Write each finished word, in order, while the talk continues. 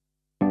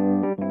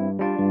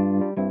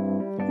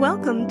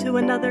Welcome to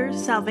another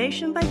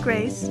Salvation by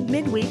Grace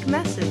Midweek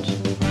message.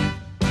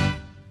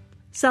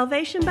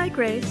 Salvation by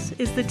Grace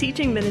is the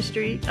teaching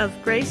ministry of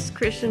Grace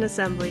Christian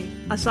Assembly,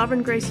 a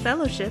Sovereign Grace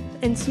Fellowship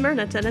in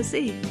Smyrna,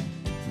 Tennessee.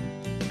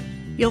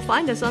 You'll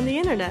find us on the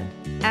internet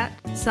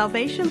at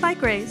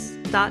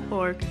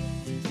salvationbygrace.org.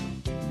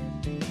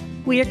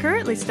 We are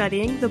currently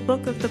studying the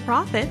book of the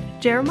prophet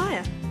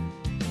Jeremiah.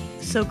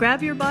 So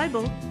grab your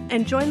Bible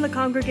and join the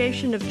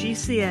congregation of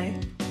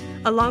GCA,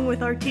 along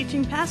with our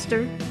teaching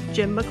pastor,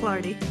 Jim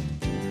McClarty.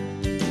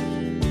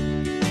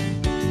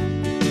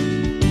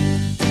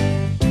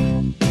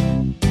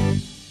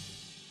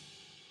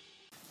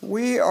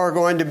 We are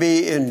going to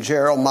be in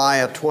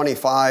Jeremiah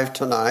 25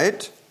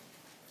 tonight,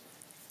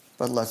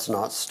 but let's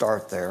not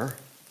start there.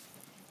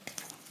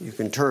 You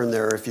can turn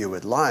there if you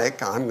would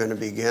like. I'm going to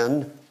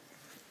begin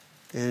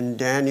in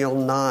Daniel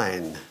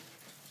 9.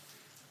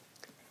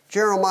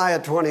 Jeremiah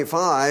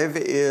 25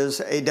 is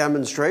a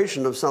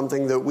demonstration of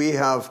something that we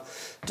have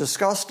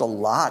discussed a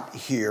lot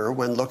here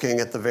when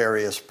looking at the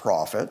various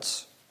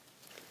prophets.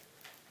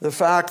 The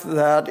fact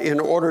that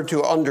in order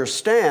to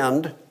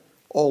understand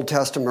Old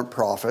Testament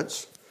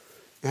prophets,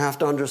 you have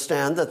to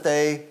understand that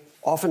they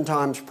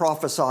oftentimes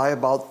prophesy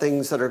about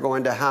things that are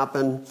going to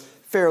happen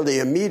fairly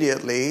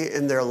immediately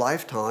in their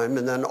lifetime,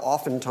 and then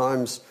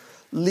oftentimes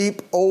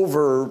leap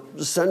over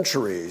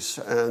centuries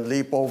and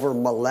leap over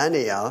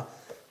millennia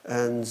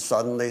and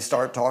suddenly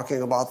start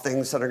talking about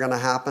things that are going to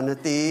happen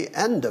at the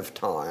end of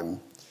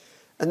time.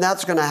 And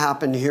that's going to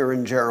happen here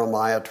in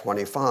Jeremiah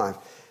 25.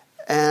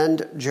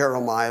 And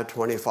Jeremiah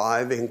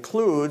 25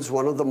 includes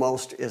one of the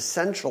most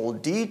essential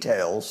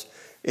details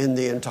in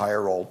the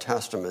entire Old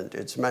Testament.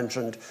 It's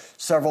mentioned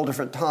several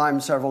different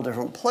times, several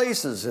different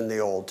places in the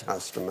Old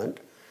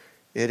Testament.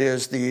 It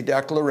is the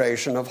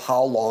declaration of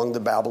how long the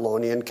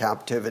Babylonian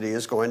captivity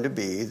is going to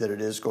be, that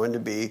it is going to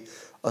be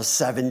a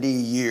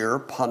 70-year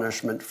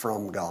punishment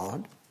from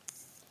God.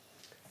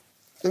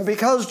 And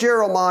because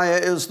Jeremiah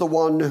is the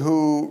one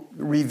who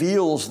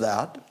reveals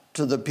that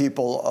to the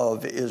people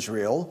of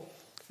Israel,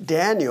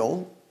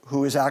 Daniel,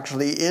 who is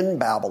actually in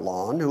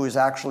Babylon, who is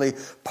actually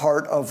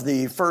part of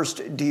the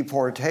first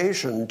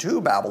deportation to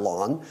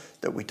Babylon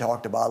that we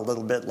talked about a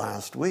little bit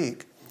last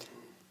week,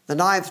 the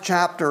 9th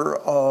chapter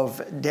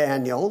of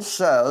Daniel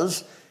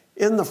says,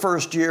 in the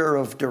first year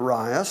of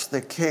Darius, the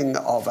king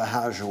of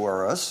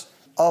Ahasuerus,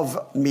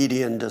 of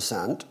Median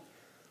descent,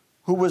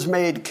 who was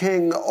made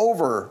king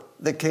over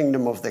the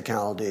kingdom of the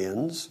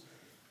Chaldeans,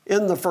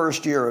 in the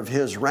first year of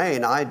his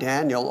reign, I,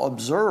 Daniel,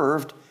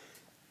 observed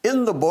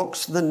in the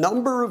books the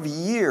number of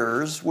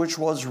years which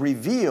was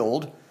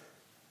revealed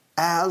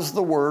as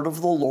the word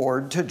of the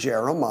Lord to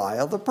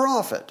Jeremiah the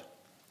prophet,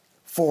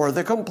 for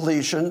the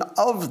completion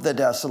of the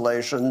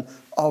desolation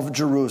of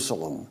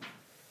Jerusalem,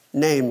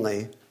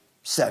 namely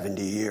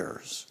 70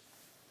 years.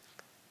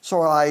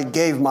 So I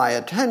gave my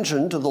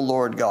attention to the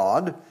Lord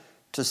God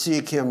to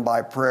seek him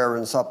by prayer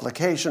and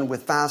supplication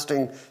with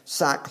fasting,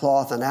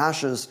 sackcloth, and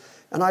ashes.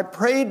 And I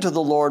prayed to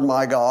the Lord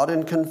my God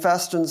and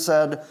confessed and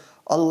said,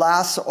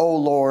 Alas, O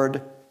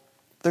Lord,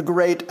 the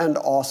great and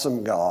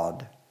awesome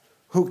God,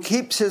 who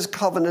keeps his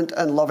covenant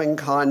and loving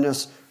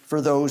kindness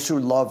for those who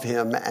love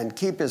him and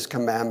keep his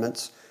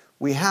commandments,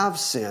 we have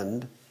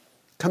sinned,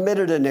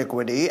 committed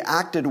iniquity,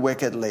 acted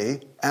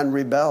wickedly, and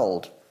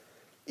rebelled,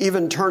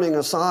 even turning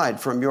aside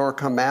from your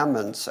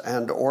commandments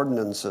and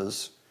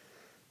ordinances.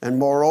 And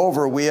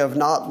moreover, we have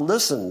not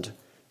listened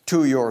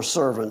to your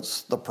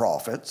servants, the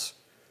prophets,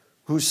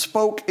 who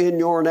spoke in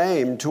your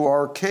name to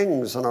our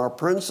kings and our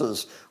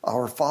princes,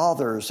 our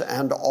fathers,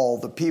 and all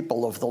the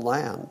people of the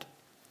land.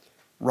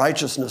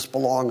 Righteousness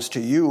belongs to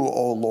you,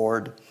 O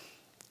Lord,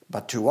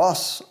 but to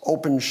us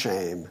open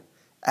shame,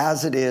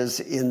 as it is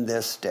in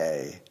this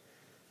day.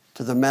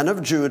 To the men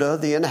of Judah,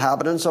 the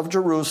inhabitants of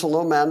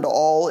Jerusalem, and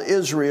all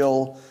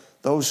Israel,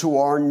 those who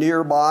are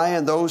nearby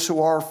and those who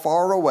are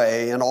far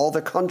away, in all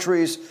the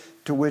countries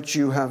to which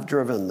you have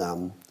driven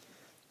them,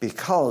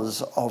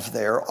 because of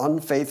their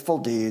unfaithful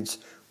deeds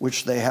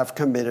which they have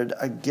committed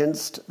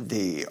against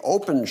thee.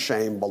 Open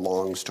shame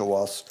belongs to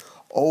us,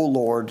 O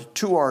Lord,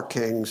 to our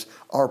kings,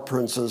 our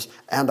princes,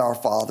 and our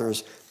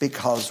fathers,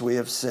 because we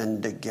have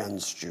sinned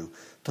against you.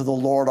 To the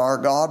Lord our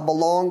God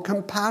belong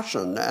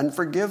compassion and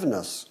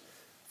forgiveness,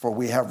 for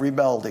we have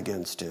rebelled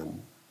against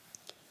him.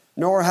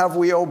 Nor have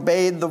we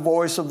obeyed the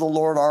voice of the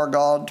Lord our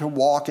God to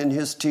walk in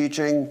his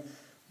teaching,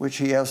 which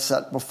he has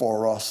set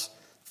before us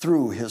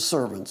through his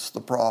servants,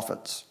 the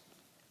prophets.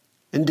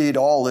 Indeed,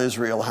 all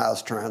Israel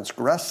has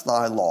transgressed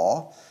thy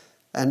law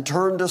and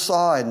turned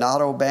aside,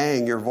 not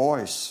obeying your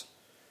voice.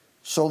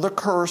 So the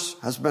curse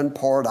has been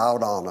poured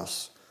out on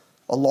us,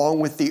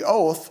 along with the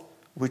oath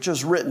which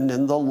is written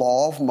in the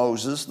law of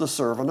Moses, the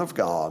servant of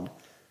God,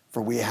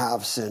 for we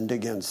have sinned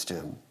against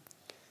him.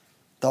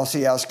 Thus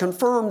he has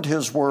confirmed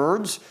his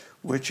words,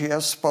 which he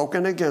has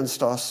spoken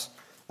against us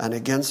and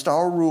against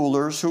our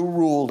rulers who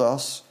ruled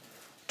us,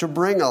 to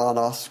bring on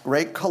us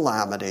great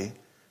calamity.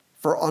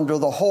 For under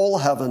the whole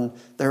heaven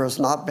there has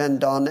not been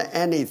done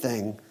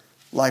anything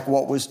like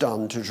what was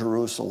done to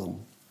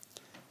Jerusalem.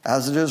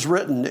 As it is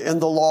written in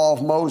the law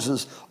of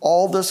Moses,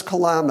 all this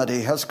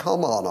calamity has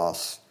come on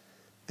us,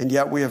 and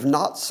yet we have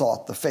not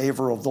sought the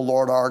favor of the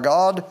Lord our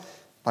God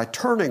by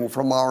turning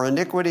from our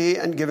iniquity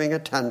and giving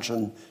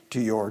attention to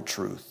your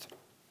truth.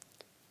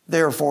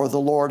 Therefore the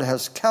Lord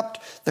has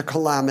kept the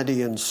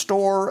calamity in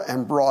store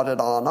and brought it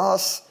on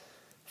us,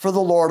 for the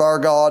Lord our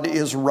God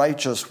is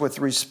righteous with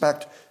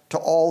respect to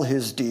all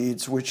his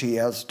deeds which he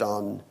has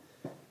done,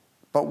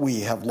 but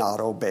we have not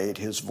obeyed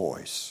his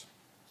voice.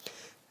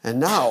 And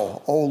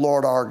now, O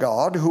Lord our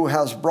God, who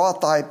has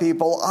brought thy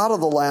people out of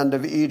the land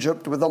of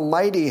Egypt with a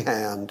mighty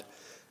hand,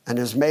 and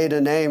has made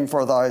a name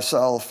for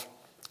thyself,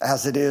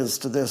 as it is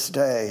to this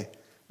day,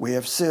 we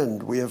have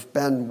sinned, we have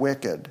been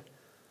wicked.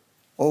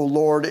 O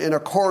Lord, in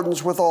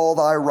accordance with all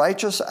thy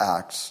righteous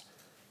acts,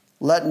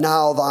 let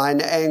now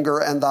thine anger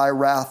and thy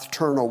wrath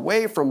turn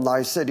away from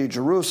thy city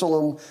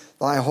Jerusalem,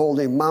 thy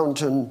holy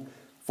mountain,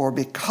 for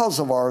because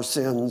of our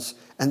sins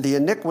and the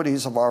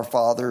iniquities of our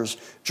fathers,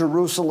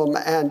 Jerusalem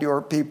and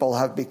your people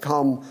have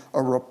become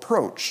a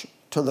reproach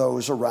to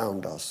those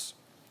around us.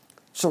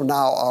 So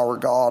now, our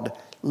God,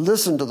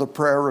 listen to the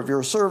prayer of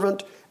your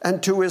servant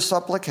and to his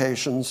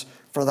supplications.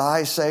 For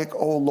thy sake,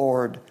 O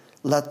Lord,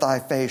 let thy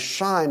face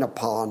shine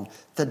upon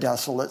the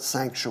desolate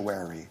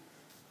sanctuary.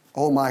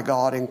 O my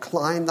God,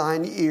 incline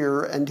thine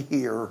ear and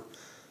hear,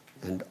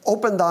 and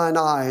open thine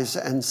eyes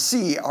and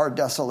see our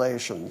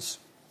desolations,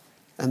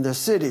 and the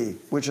city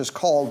which is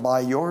called by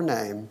your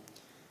name.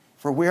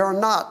 For we are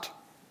not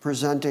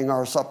presenting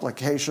our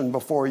supplication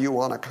before you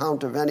on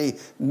account of any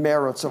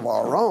merits of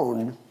our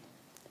own,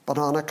 but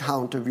on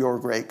account of your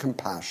great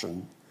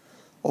compassion.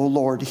 O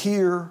Lord,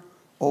 hear.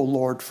 O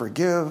Lord,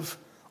 forgive.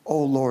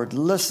 O Lord,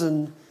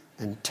 listen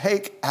and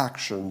take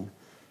action.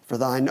 For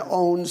thine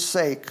own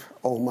sake,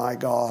 O my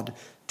God,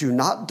 do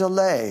not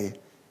delay,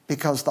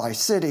 because thy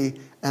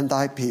city and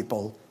thy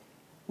people,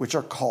 which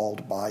are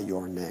called by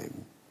your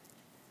name.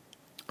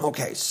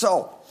 Okay,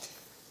 so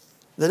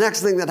the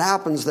next thing that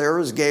happens there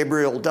is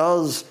Gabriel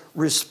does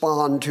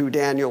respond to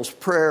Daniel's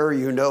prayer.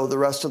 You know the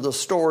rest of the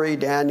story.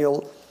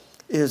 Daniel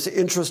is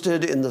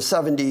interested in the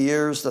 70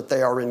 years that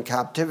they are in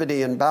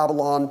captivity in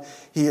Babylon.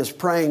 He is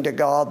praying to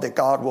God that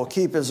God will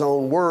keep his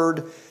own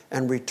word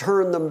and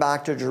return them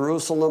back to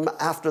Jerusalem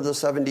after the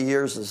 70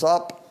 years is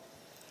up.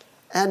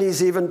 And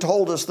he's even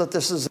told us that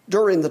this is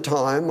during the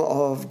time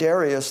of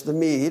Darius the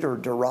Mede, or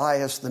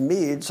Darius the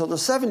Mede. So the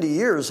 70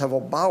 years have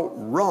about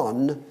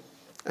run.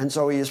 And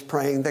so he is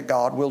praying that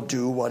God will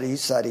do what he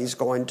said he's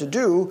going to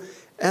do.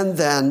 And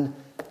then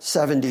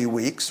 70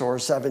 weeks, or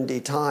 70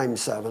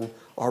 times 7,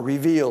 are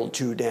revealed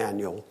to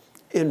Daniel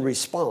in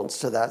response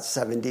to that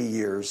 70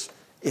 years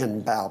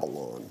in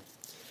Babylon.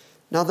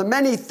 Now, the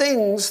many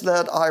things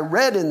that I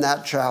read in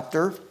that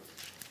chapter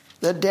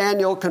that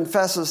Daniel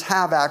confesses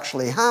have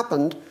actually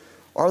happened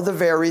are the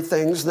very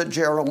things that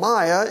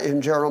Jeremiah,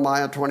 in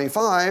Jeremiah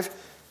 25,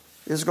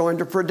 is going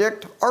to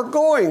predict are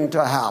going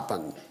to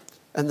happen.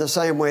 In the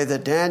same way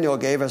that Daniel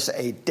gave us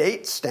a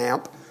date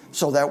stamp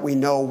so that we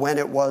know when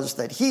it was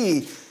that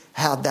he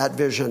had that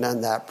vision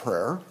and that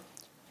prayer,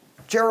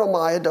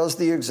 Jeremiah does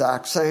the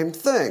exact same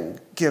thing,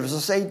 gives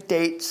us a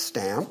date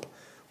stamp.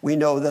 We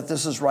know that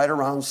this is right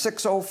around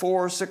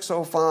 604,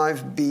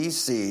 605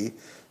 BC,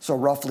 so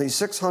roughly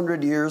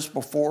 600 years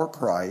before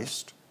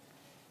Christ.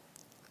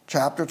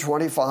 Chapter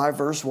 25,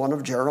 verse 1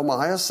 of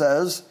Jeremiah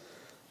says,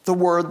 the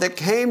word that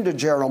came to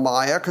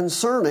Jeremiah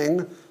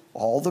concerning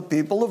all the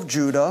people of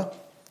Judah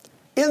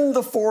in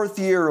the 4th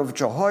year of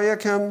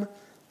Jehoiakim,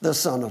 the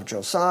son of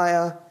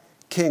Josiah,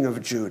 king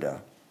of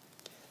Judah.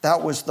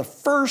 That was the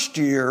 1st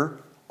year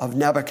of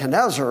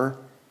Nebuchadnezzar,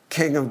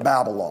 king of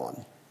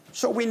Babylon.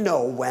 So we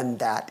know when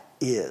that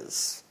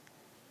is.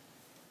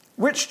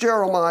 Which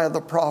Jeremiah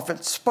the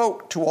prophet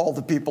spoke to all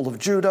the people of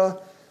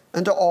Judah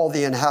and to all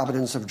the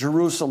inhabitants of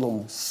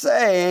Jerusalem,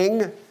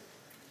 saying,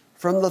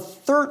 from the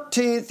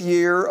 13th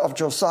year of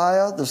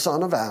Josiah the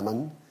son of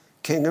Ammon,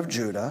 king of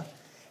Judah,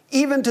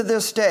 even to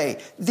this day,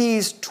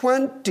 these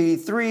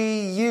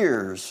 23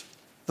 years,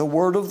 the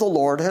word of the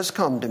Lord has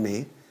come to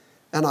me,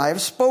 and I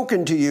have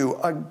spoken to you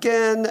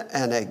again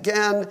and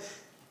again,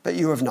 but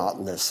you have not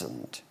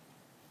listened.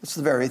 It's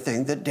the very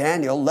thing that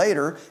Daniel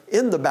later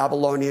in the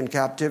Babylonian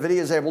captivity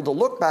is able to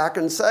look back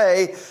and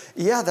say,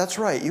 yeah, that's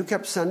right. You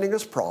kept sending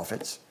us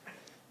prophets.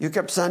 You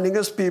kept sending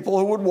us people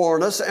who would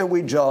warn us, and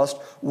we just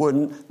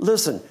wouldn't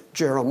listen.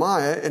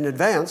 Jeremiah, in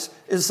advance,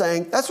 is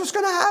saying, that's what's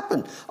going to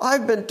happen.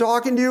 I've been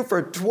talking to you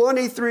for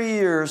 23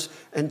 years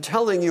and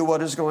telling you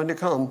what is going to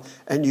come,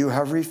 and you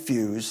have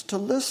refused to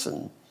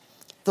listen.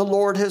 The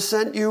Lord has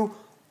sent you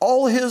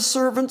all his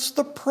servants,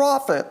 the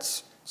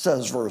prophets,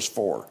 says verse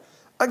 4,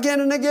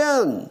 again and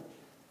again.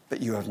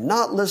 But you have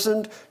not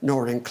listened,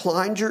 nor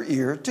inclined your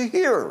ear to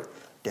hear.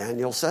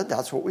 Daniel said,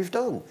 that's what we've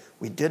done.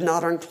 We did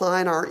not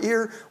incline our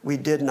ear. We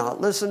did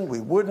not listen. We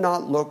would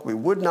not look. We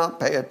would not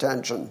pay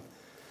attention.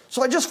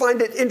 So I just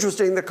find it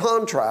interesting, the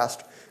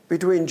contrast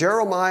between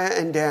Jeremiah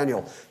and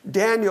Daniel.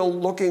 Daniel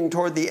looking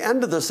toward the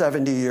end of the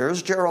 70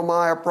 years,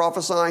 Jeremiah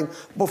prophesying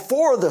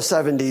before the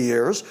 70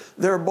 years.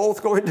 They're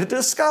both going to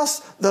discuss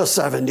the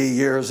 70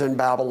 years in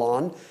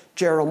Babylon.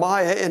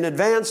 Jeremiah in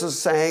advance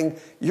is saying,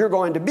 you're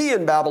going to be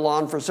in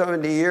Babylon for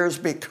 70 years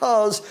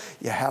because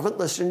you haven't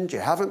listened, you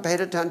haven't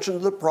paid attention to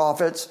the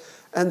prophets.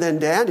 And then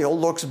Daniel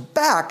looks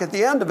back at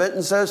the end of it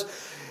and says,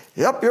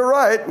 yep, you're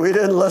right. We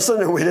didn't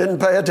listen and we didn't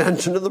pay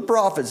attention to the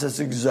prophets. That's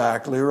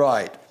exactly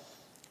right.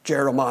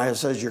 Jeremiah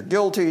says you're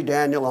guilty.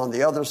 Daniel on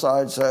the other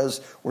side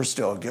says we're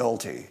still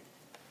guilty.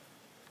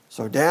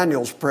 So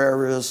Daniel's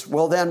prayer is,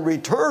 well, then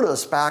return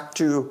us back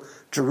to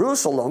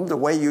Jerusalem the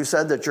way you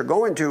said that you're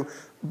going to.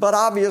 But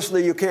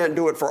obviously you can't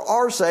do it for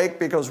our sake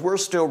because we're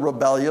still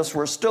rebellious.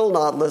 We're still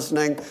not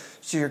listening.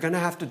 So you're going to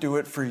have to do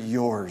it for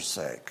your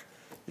sake.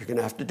 You're going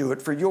to have to do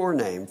it for your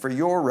name, for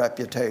your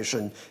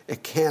reputation.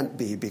 It can't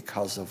be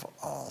because of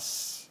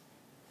us.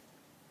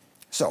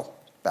 So,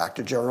 back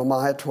to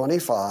Jeremiah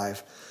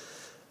 25.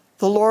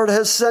 The Lord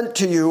has sent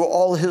to you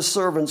all his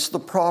servants, the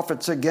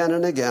prophets, again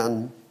and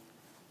again.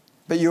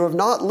 But you have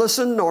not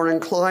listened nor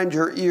inclined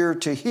your ear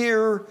to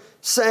hear,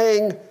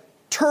 saying,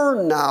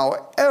 turn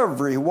now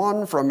every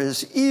one from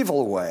his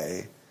evil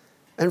way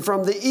and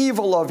from the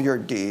evil of your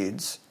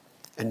deeds,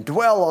 and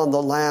dwell on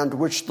the land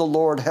which the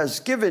Lord has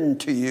given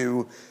to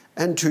you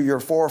and to your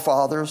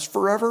forefathers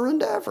forever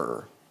and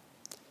ever.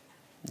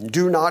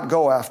 Do not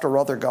go after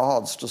other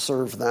gods to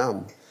serve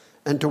them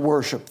and to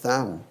worship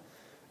them,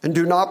 and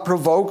do not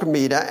provoke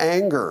me to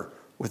anger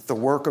with the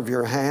work of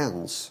your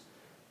hands,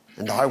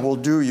 and I will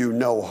do you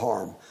no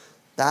harm.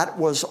 That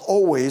was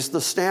always the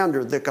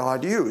standard that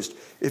God used.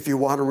 If you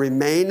want to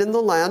remain in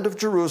the land of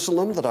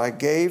Jerusalem that I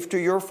gave to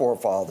your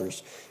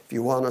forefathers, if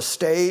you want to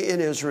stay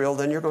in Israel,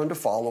 then you're going to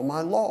follow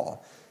my law.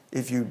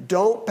 If you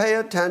don't pay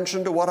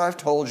attention to what I've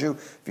told you,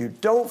 if you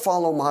don't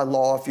follow my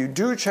law, if you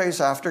do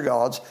chase after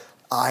gods,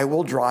 I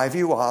will drive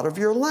you out of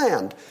your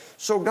land.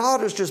 So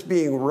God is just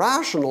being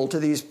rational to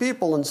these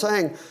people and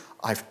saying,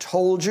 I've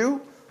told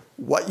you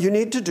what you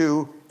need to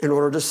do in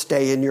order to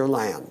stay in your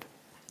land.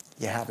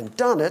 You haven't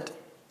done it,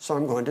 so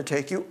I'm going to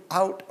take you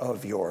out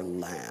of your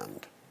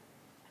land.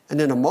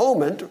 And in a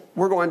moment,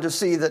 we're going to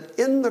see that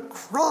in the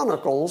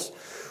Chronicles,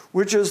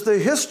 which is the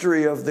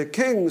history of the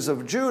kings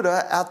of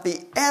Judah, at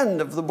the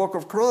end of the book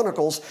of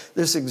Chronicles,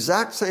 this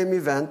exact same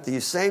event,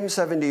 these same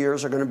 70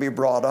 years are going to be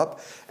brought up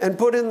and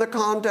put in the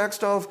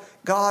context of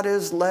God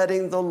is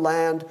letting the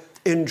land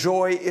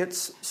enjoy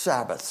its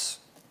Sabbaths.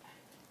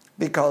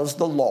 Because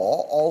the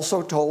law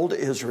also told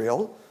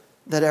Israel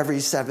that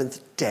every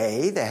seventh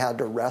day they had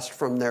to rest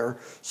from their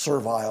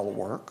servile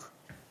work.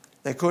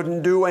 They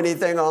couldn't do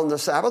anything on the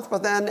Sabbath,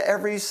 but then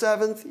every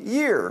seventh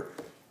year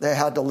they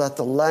had to let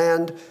the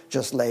land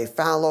just lay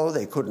fallow.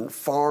 They couldn't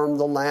farm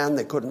the land.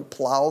 They couldn't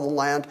plow the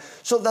land.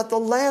 So that the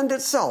land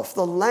itself,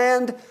 the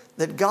land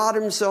that God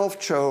himself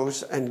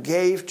chose and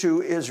gave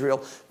to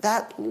Israel,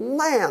 that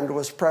land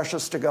was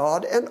precious to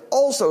God and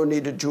also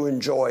needed to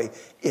enjoy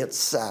its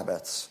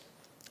Sabbaths.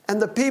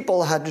 And the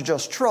people had to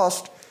just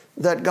trust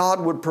that God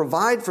would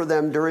provide for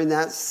them during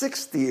that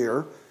sixth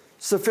year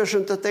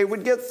sufficient that they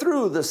would get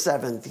through the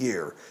seventh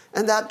year.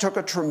 And that took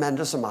a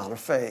tremendous amount of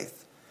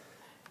faith.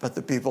 But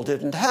the people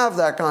didn't have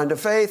that kind of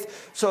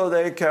faith, so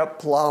they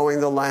kept plowing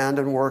the land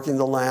and working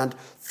the land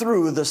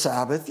through the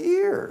Sabbath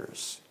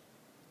years.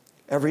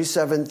 Every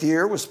seventh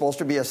year was supposed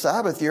to be a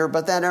Sabbath year,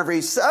 but then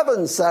every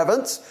 7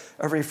 sevenths,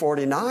 every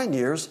 49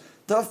 years,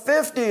 the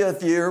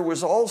 50th year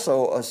was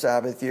also a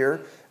Sabbath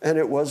year, and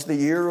it was the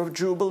year of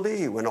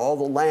Jubilee, when all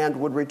the land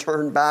would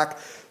return back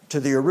to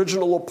the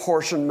original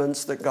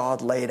apportionments that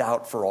God laid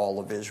out for all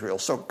of Israel.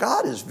 So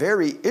God is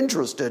very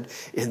interested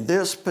in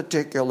this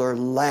particular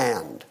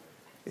land.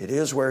 It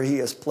is where he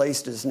has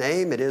placed his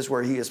name, it is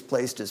where he has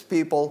placed his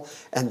people,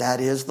 and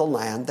that is the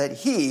land that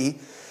he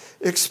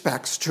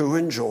expects to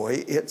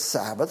enjoy its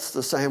Sabbaths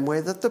the same way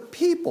that the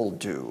people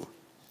do.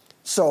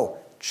 So,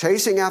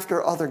 chasing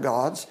after other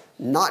gods,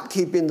 not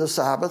keeping the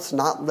Sabbaths,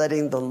 not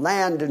letting the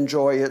land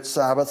enjoy its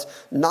Sabbaths,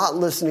 not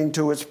listening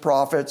to its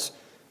prophets,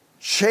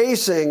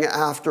 chasing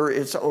after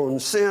its own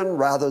sin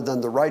rather than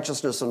the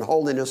righteousness and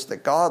holiness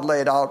that God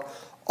laid out,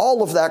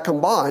 all of that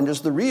combined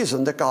is the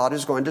reason that God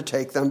is going to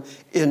take them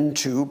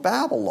into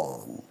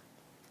Babylon.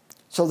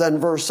 So then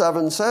verse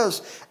 7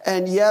 says,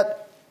 and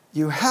yet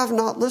you have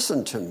not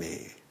listened to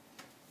me.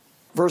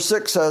 Verse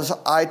 6 says,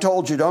 I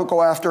told you, don't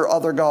go after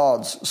other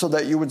gods so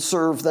that you would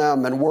serve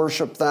them and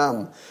worship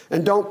them.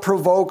 And don't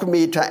provoke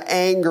me to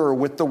anger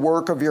with the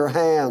work of your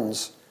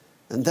hands,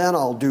 and then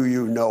I'll do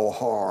you no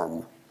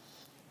harm.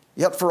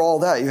 Yet for all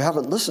that, you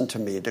haven't listened to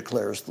me,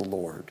 declares the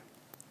Lord,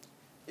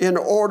 in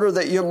order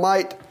that you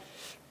might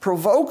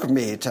provoke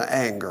me to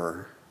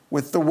anger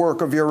with the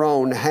work of your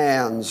own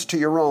hands, to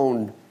your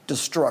own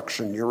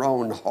destruction, your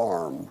own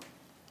harm.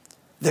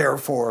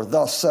 Therefore,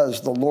 thus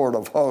says the Lord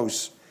of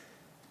hosts,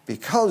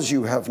 because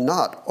you have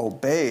not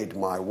obeyed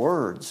my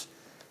words,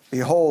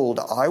 behold,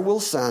 I will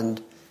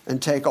send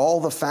and take all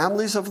the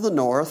families of the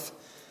north,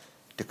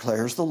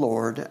 declares the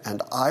Lord,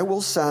 and I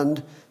will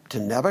send to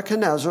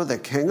Nebuchadnezzar, the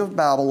king of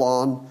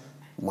Babylon,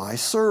 my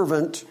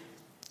servant,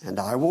 and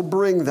I will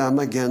bring them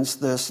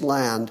against this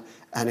land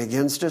and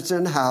against its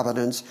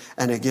inhabitants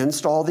and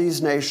against all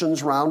these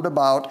nations round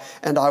about,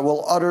 and I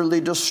will utterly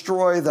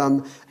destroy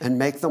them and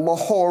make them a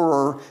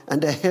horror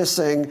and a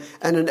hissing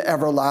and an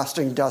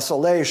everlasting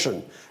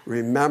desolation.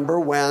 Remember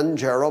when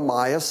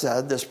Jeremiah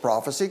said this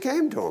prophecy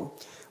came to him?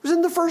 It was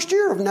in the first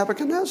year of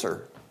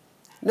Nebuchadnezzar.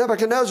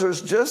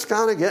 Nebuchadnezzar's just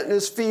kind of getting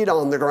his feet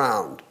on the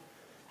ground.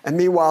 And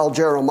meanwhile,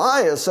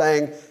 Jeremiah is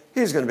saying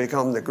he's going to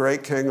become the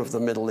great king of the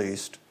Middle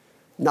East.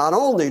 Not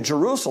only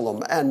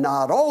Jerusalem and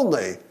not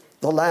only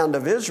the land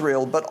of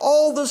Israel, but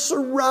all the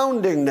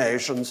surrounding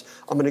nations,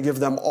 I'm going to give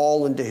them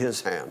all into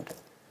his hand.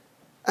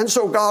 And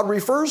so God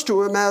refers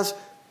to him as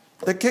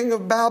the king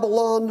of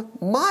Babylon,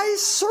 my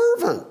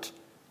servant,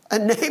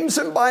 and names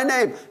him by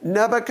name,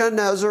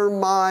 Nebuchadnezzar,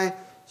 my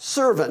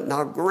servant.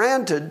 Now,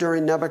 granted,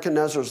 during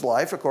Nebuchadnezzar's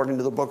life, according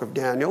to the book of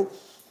Daniel,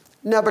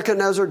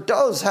 Nebuchadnezzar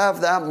does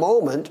have that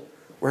moment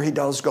where he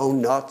does go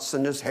nuts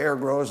and his hair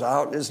grows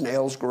out and his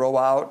nails grow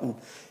out and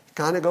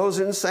kind of goes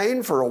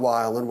insane for a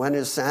while. And when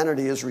his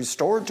sanity is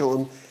restored to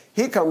him,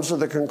 he comes to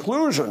the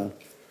conclusion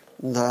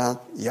that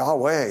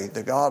Yahweh,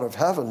 the God of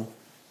heaven,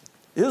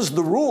 is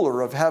the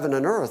ruler of heaven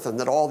and earth, and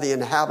that all the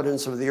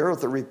inhabitants of the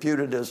earth are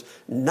reputed as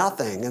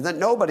nothing, and that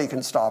nobody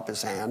can stop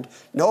his hand.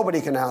 Nobody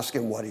can ask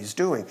him what he's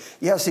doing.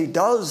 Yes, he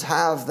does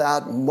have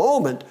that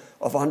moment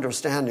of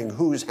understanding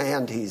whose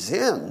hand he's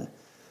in.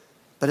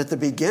 But at the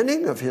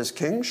beginning of his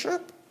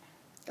kingship,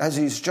 as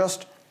he's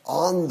just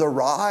on the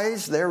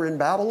rise there in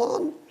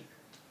Babylon,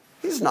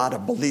 he's not a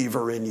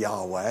believer in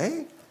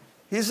Yahweh.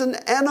 He's an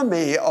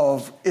enemy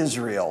of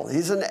Israel.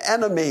 He's an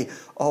enemy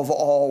of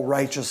all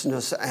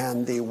righteousness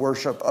and the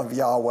worship of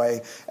Yahweh.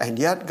 And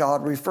yet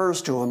God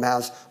refers to him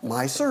as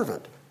my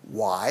servant.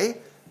 Why?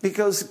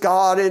 Because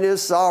God in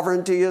his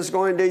sovereignty is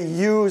going to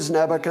use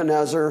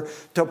Nebuchadnezzar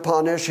to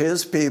punish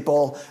his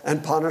people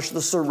and punish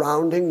the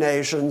surrounding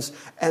nations.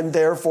 And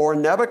therefore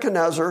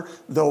Nebuchadnezzar,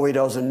 though he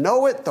doesn't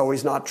know it, though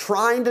he's not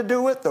trying to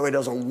do it, though he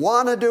doesn't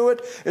want to do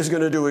it, is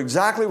going to do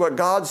exactly what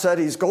God said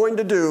he's going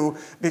to do,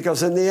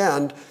 because in the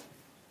end,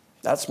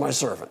 that's my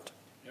servant.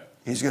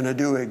 He's going to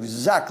do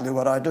exactly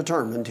what I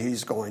determined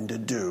he's going to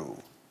do.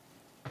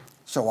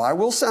 So I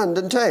will send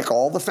and take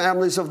all the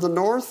families of the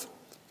north,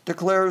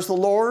 declares the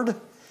Lord,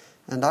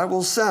 and I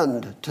will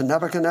send to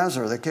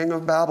Nebuchadnezzar, the king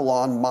of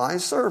Babylon, my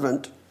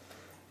servant,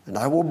 and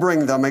I will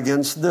bring them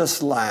against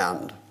this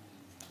land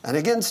and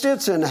against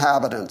its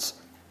inhabitants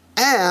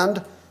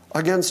and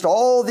against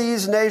all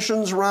these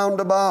nations round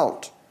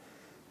about,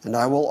 and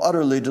I will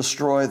utterly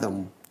destroy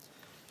them.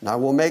 And I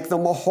will make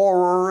them a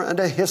horror and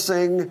a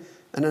hissing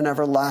and an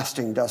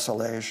everlasting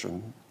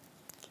desolation.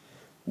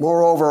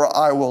 Moreover,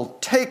 I will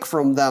take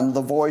from them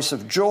the voice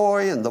of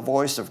joy and the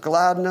voice of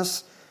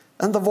gladness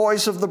and the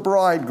voice of the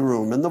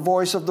bridegroom and the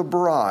voice of the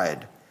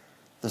bride,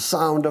 the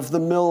sound of the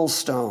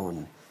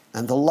millstone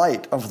and the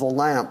light of the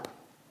lamp.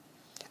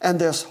 And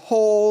this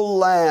whole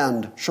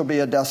land shall be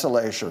a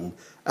desolation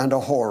and a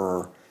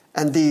horror,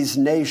 and these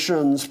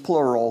nations,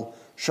 plural,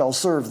 shall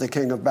serve the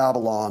king of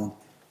Babylon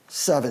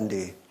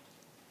 70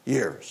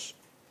 years.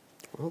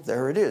 Well,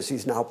 there it is.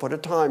 He's now put a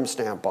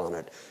timestamp on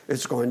it.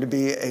 It's going to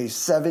be a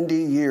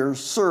 70-year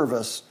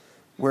service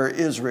where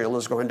Israel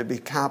is going to be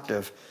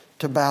captive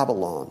to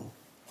Babylon.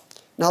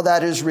 Now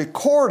that is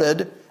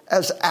recorded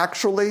as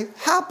actually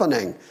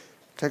happening.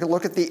 Take a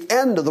look at the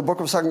end of the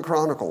book of 2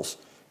 Chronicles,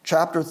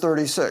 chapter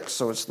 36.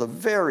 So it's the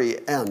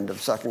very end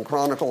of 2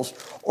 Chronicles.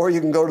 Or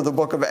you can go to the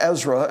book of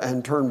Ezra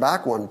and turn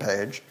back one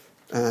page,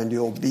 and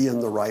you'll be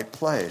in the right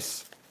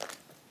place.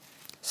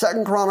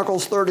 2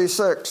 Chronicles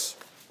 36.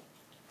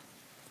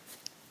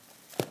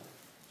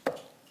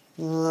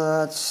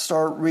 Let's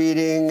start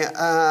reading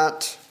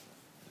at,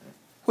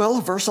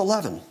 verse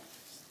 11.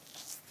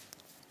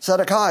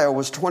 Zedekiah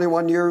was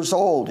 21 years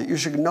old. You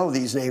should know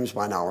these names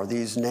by now. Are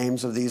these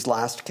names of these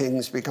last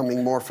kings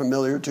becoming more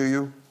familiar to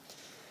you?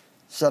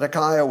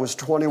 Zedekiah was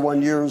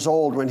 21 years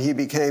old when he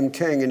became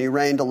king, and he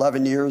reigned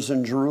 11 years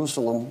in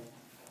Jerusalem.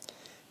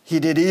 He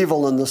did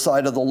evil in the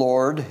sight of the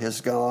Lord, his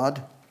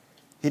God.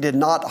 He did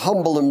not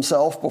humble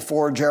himself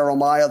before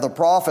Jeremiah the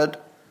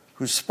prophet,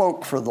 who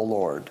spoke for the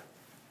Lord.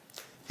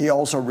 He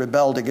also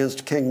rebelled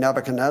against King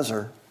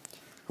Nebuchadnezzar,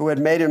 who had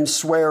made him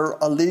swear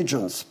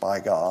allegiance by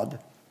God.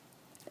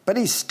 But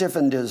he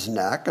stiffened his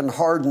neck and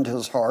hardened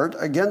his heart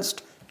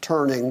against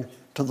turning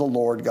to the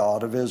Lord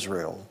God of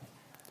Israel.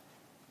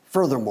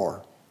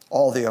 Furthermore,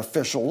 all the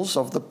officials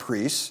of the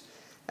priests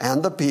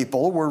and the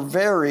people were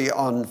very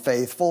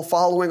unfaithful,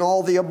 following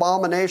all the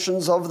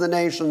abominations of the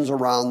nations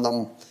around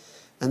them,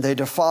 and they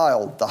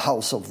defiled the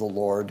house of the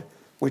Lord,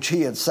 which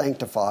he had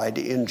sanctified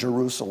in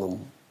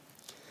Jerusalem.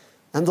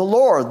 And the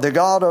Lord, the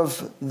God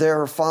of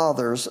their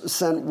fathers,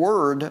 sent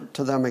word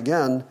to them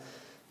again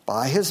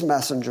by his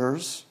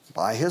messengers,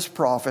 by his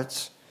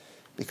prophets,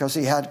 because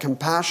he had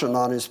compassion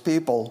on his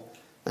people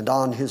and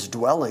on his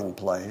dwelling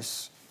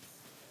place.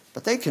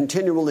 But they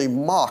continually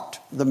mocked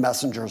the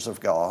messengers of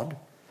God,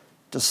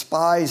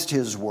 despised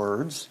his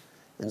words,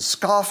 and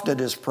scoffed at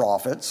his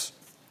prophets,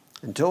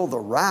 until the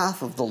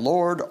wrath of the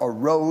Lord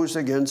arose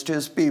against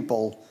his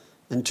people,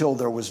 until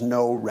there was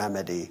no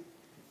remedy.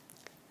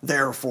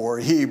 Therefore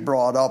he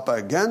brought up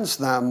against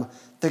them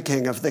the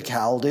king of the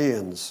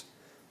Chaldeans,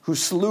 who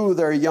slew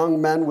their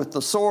young men with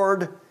the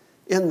sword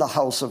in the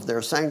house of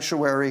their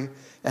sanctuary,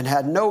 and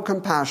had no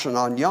compassion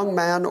on young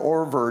man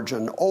or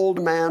virgin,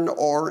 old man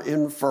or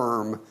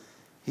infirm.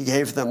 He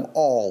gave them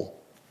all,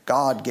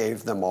 God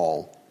gave them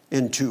all,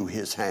 into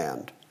his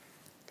hand.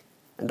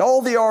 And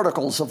all the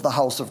articles of the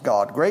house of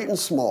God, great and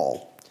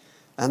small,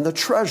 and the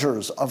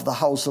treasures of the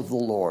house of the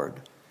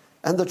Lord,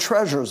 and the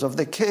treasures of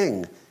the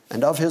king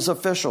and of his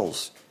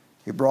officials,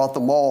 he brought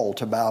them all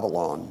to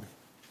Babylon.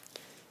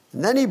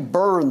 And then he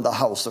burned the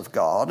house of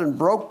God and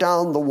broke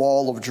down the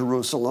wall of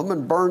Jerusalem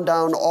and burned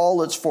down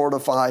all its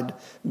fortified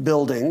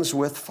buildings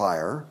with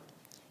fire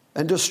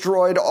and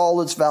destroyed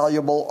all its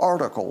valuable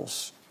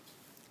articles.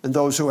 And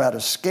those who had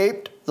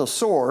escaped the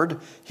sword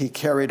he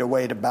carried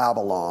away to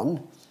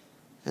Babylon,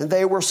 and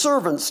they were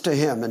servants to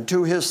him and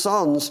to his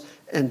sons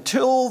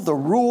until the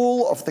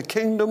rule of the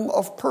kingdom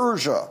of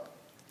Persia,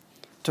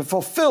 to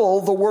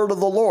fulfill the word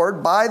of the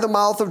Lord by the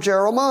mouth of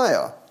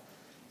Jeremiah,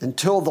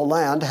 until the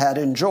land had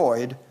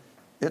enjoyed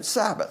its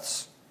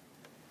Sabbaths.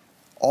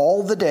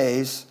 All the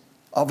days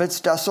of its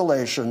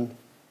desolation,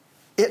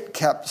 it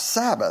kept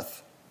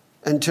Sabbath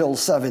until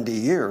 70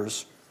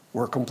 years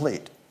were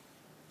complete.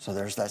 So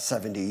there's that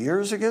 70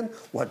 years again.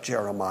 What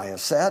Jeremiah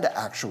said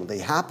actually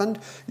happened.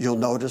 You'll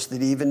notice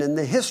that even in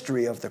the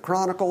history of the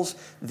Chronicles,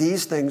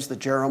 these things that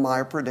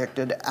Jeremiah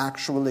predicted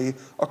actually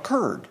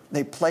occurred.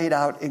 They played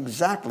out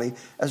exactly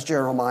as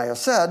Jeremiah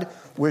said,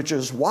 which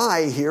is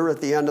why here at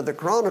the end of the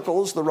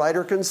Chronicles, the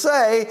writer can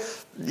say,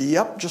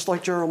 yep, just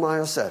like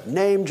Jeremiah said,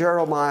 name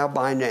Jeremiah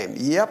by name.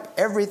 Yep,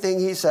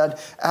 everything he said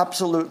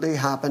absolutely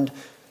happened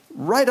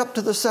right up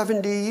to the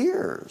 70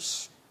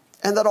 years.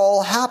 And that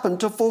all happened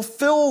to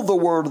fulfill the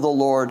word of the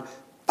Lord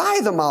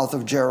by the mouth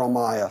of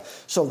Jeremiah,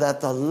 so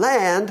that the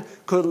land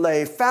could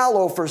lay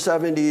fallow for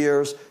 70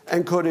 years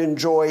and could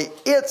enjoy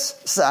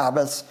its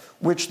Sabbaths,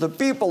 which the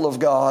people of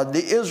God,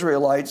 the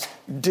Israelites,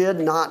 did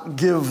not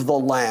give the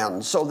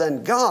land. So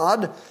then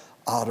God,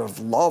 out of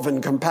love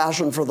and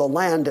compassion for the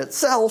land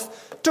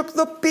itself, took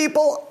the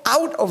people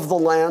out of the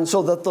land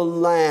so that the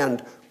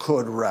land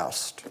could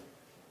rest.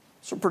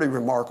 It's a pretty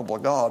remarkable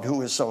God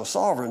who is so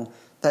sovereign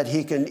that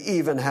he can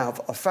even have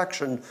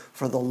affection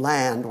for the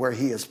land where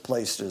he has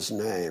placed his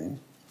name.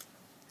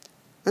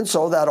 And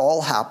so that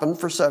all happened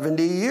for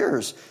 70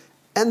 years.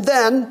 And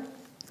then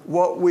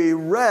what we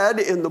read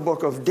in the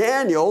book of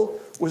Daniel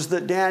was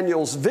that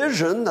Daniel's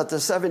vision that the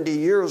 70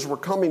 years were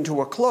coming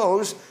to a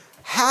close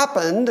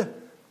happened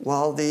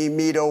while the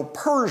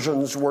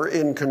Medo-Persians were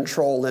in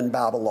control in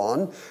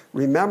Babylon.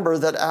 Remember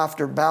that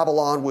after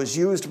Babylon was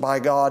used by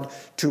God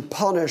to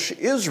punish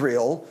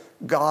Israel,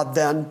 God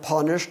then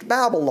punished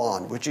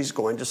Babylon, which he's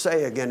going to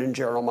say again in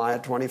Jeremiah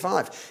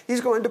 25.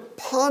 He's going to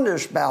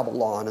punish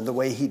Babylon, and the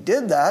way he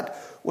did that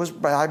was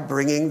by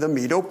bringing the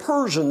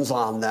Medo-Persians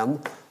on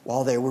them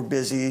while they were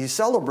busy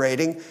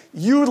celebrating,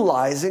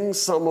 utilizing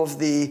some of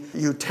the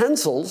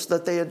utensils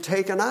that they had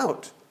taken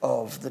out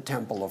of the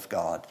temple of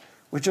God,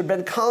 which had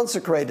been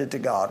consecrated to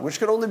God, which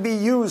could only be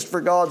used for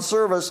God's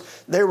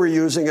service. They were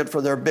using it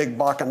for their big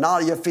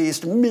Bacchanalia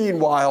feast.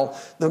 Meanwhile,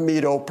 the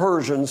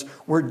Medo-Persians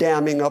were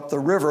damming up the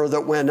river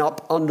that went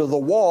up under the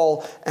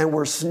wall and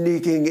were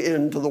sneaking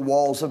into the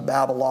walls of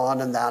Babylon,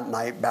 and that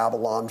night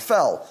Babylon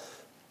fell.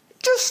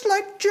 Just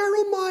like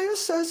Jeremiah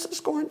says is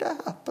going to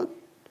happen.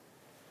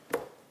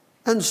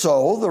 And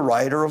so the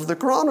writer of the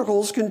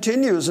Chronicles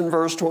continues in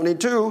verse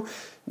 22,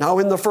 "Now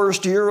in the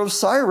first year of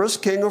Cyrus,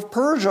 king of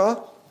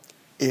Persia,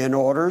 in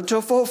order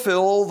to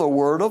fulfill the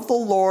word of the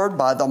Lord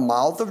by the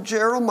mouth of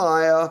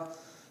Jeremiah,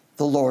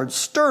 the Lord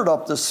stirred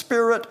up the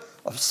spirit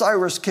of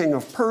Cyrus, king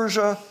of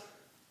Persia,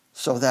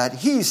 so that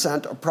he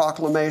sent a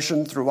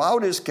proclamation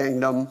throughout his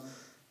kingdom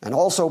and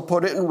also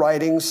put it in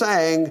writing,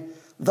 saying,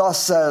 'Thus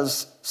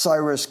says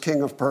Cyrus,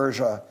 king of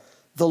Persia,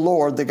 the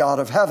Lord, the God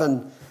of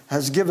heaven,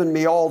 has given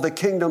me all the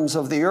kingdoms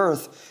of the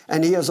earth,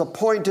 and he has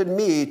appointed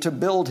me to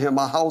build him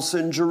a house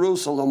in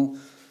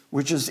Jerusalem,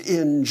 which is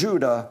in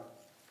Judah.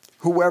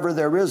 Whoever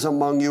there is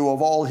among you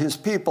of all his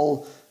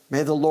people,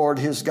 may the Lord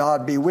his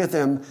God be with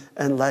him,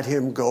 and let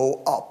him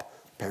go up,'"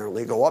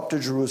 apparently go up to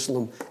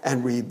Jerusalem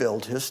and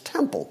rebuild his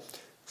temple.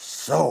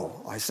 So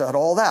I said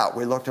all that.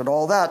 We looked at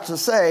all that to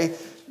say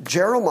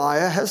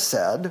Jeremiah has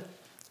said,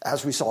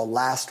 as we saw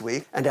last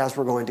week, and as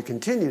we're going to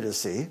continue to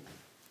see,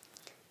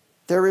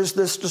 there is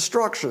this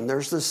destruction.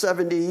 There's this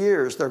 70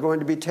 years. They're going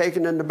to be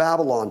taken into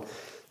Babylon.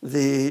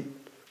 The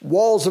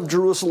walls of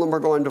Jerusalem are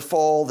going to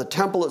fall. The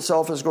temple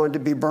itself is going to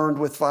be burned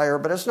with fire,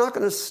 but it's not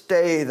going to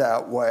stay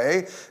that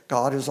way.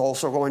 God is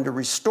also going to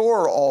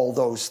restore all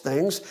those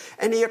things,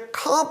 and he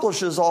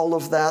accomplishes all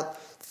of that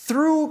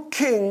through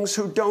kings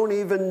who don't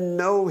even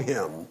know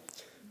him.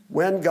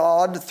 When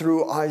God,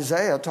 through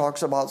Isaiah,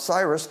 talks about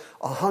Cyrus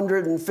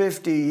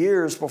 150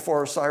 years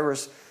before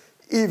Cyrus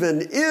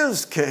even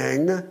is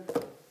king,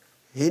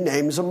 He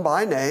names them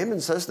by name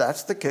and says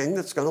that's the king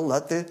that's going to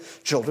let the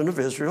children of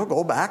Israel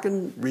go back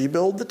and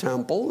rebuild the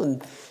temple.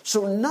 And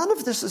so none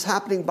of this is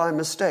happening by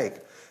mistake.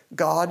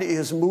 God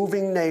is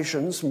moving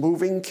nations,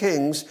 moving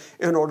kings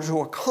in order to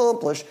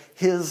accomplish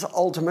his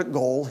ultimate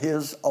goal,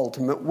 his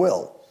ultimate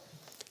will.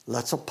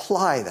 Let's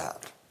apply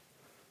that.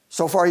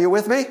 So far, are you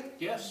with me?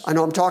 Yes. I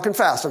know I'm talking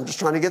fast. I'm just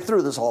trying to get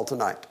through this all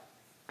tonight.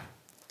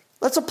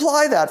 Let's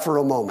apply that for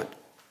a moment.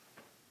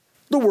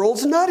 The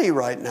world's nutty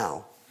right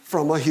now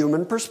from a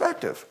human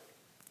perspective.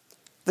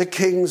 The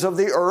kings of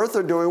the earth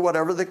are doing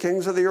whatever the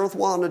kings of the earth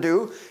want to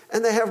do,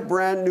 and they have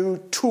brand new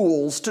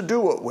tools to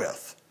do it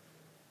with.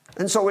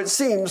 And so it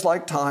seems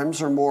like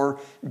times are more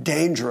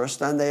dangerous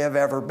than they have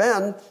ever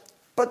been,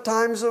 but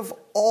times have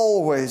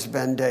always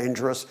been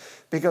dangerous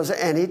because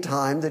any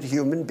time that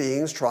human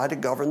beings try to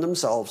govern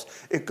themselves,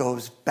 it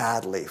goes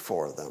badly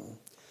for them.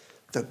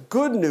 The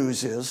good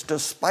news is,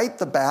 despite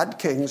the bad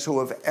kings who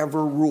have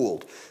ever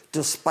ruled,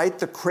 despite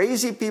the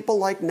crazy people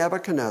like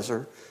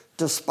Nebuchadnezzar,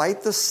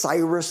 despite the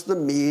Cyrus the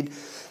Mede,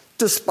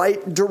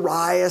 despite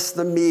Darius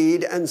the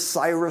Mede and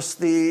Cyrus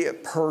the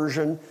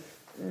Persian,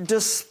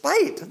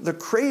 despite the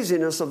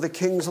craziness of the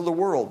kings of the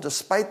world,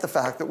 despite the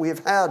fact that we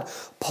have had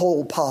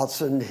Pol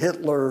Pots and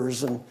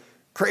Hitlers and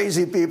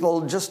crazy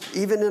people just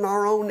even in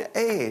our own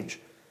age,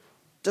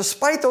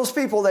 despite those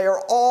people, they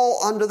are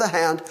all under the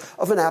hand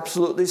of an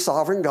absolutely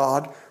sovereign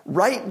God,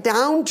 right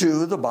down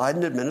to the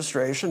Biden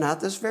administration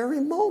at this very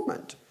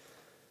moment.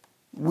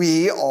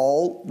 We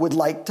all would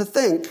like to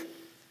think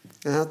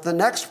that the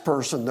next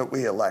person that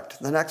we elect,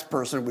 the next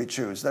person we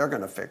choose, they're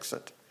going to fix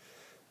it.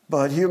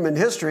 But human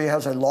history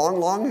has a long,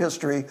 long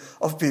history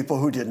of people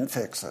who didn't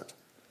fix it.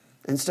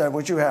 Instead,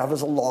 what you have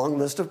is a long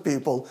list of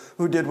people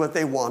who did what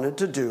they wanted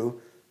to do,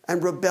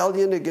 and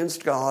rebellion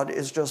against God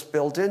is just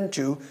built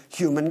into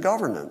human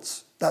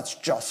governance. That's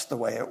just the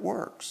way it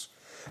works.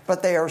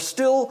 But they are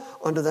still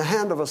under the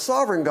hand of a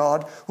sovereign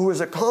God who is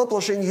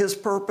accomplishing his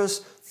purpose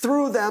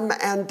through them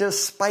and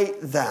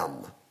despite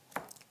them.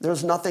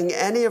 There's nothing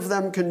any of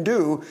them can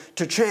do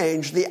to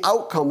change the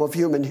outcome of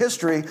human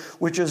history,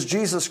 which is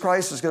Jesus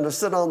Christ is going to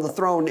sit on the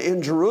throne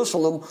in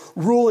Jerusalem,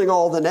 ruling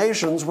all the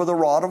nations with a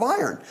rod of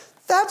iron.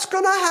 That's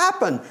going to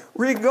happen,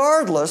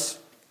 regardless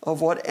of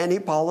what any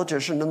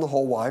politician in the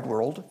whole wide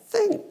world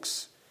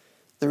thinks.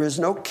 There is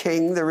no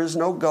king, there is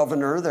no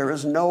governor, there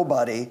is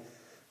nobody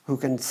who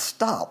can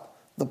stop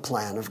the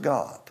plan of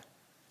God.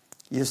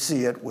 You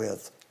see it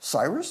with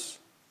Cyrus.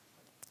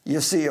 You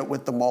see it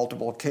with the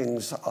multiple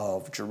kings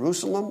of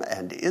Jerusalem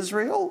and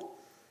Israel.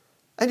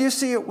 And you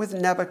see it with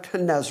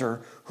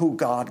Nebuchadnezzar, who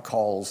God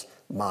calls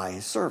my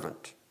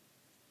servant.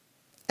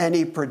 And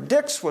he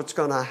predicts what's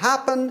going to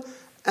happen,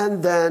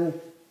 and then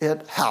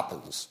it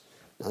happens.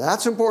 Now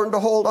that's important to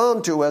hold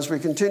on to as we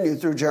continue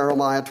through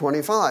Jeremiah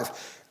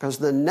 25, because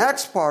the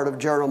next part of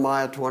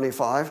Jeremiah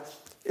 25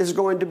 is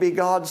going to be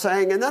God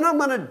saying, and then I'm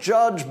going to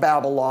judge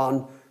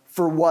Babylon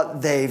for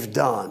what they've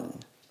done.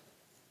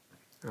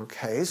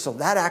 Okay, so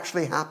that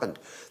actually happened.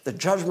 The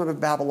judgment of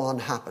Babylon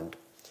happened.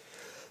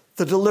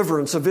 The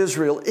deliverance of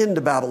Israel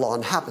into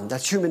Babylon happened.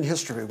 That's human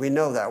history. We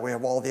know that. We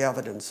have all the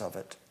evidence of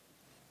it.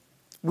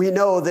 We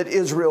know that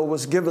Israel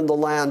was given the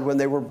land when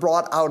they were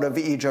brought out of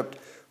Egypt,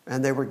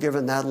 and they were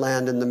given that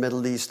land in the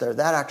Middle East there.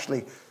 That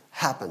actually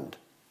happened.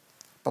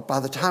 But by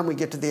the time we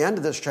get to the end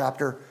of this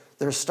chapter,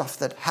 there's stuff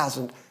that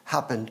hasn't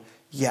happened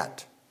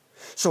yet.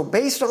 So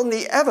based on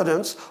the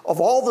evidence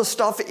of all the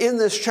stuff in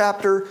this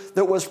chapter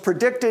that was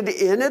predicted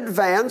in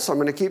advance, I'm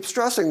going to keep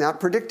stressing that,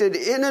 predicted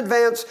in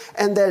advance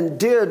and then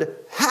did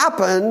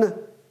happen,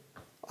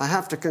 I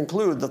have to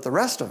conclude that the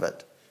rest of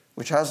it,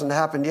 which hasn't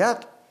happened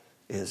yet,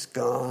 is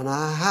going to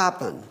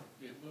happen.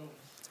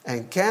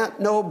 And can't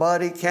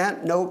nobody,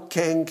 can't no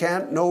king,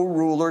 can't no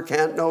ruler,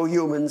 can't no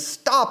human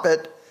stop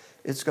it.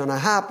 It's going to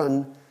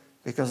happen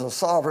because a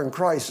sovereign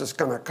Christ is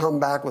going to come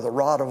back with a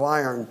rod of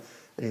iron,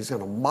 and he's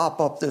going to mop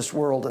up this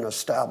world and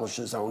establish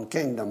his own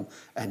kingdom,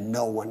 and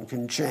no one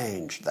can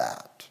change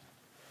that.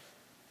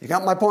 You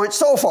got my point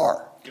so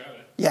far? Got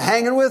it. You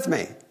hanging with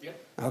me?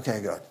 Yep.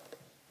 Okay, good.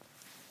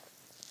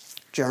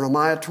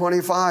 Jeremiah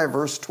 25,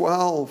 verse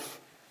 12.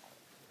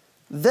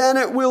 Then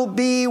it will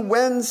be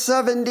when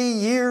 70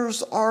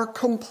 years are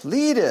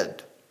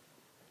completed,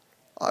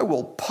 I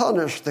will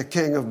punish the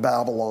king of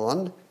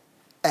Babylon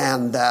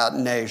and that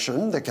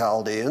nation, the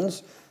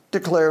Chaldeans,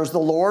 declares the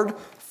Lord,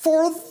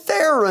 for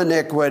their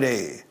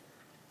iniquity,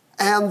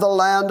 and the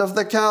land of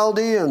the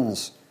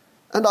Chaldeans,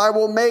 and I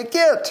will make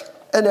it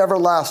an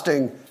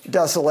everlasting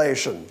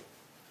desolation.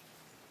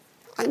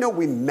 I know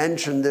we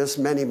mentioned this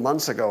many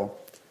months ago,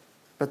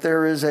 but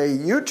there is a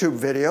YouTube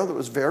video that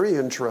was very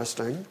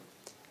interesting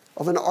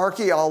of an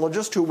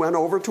archaeologist who went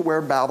over to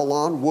where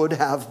Babylon would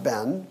have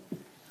been,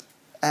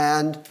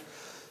 and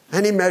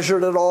he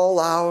measured it all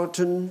out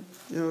and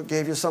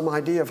gave you some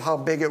idea of how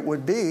big it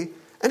would be.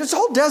 And it's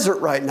all desert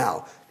right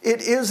now.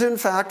 It is, in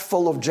fact,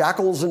 full of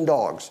jackals and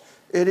dogs.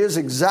 It is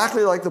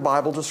exactly like the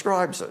Bible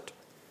describes it.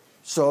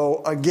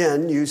 So,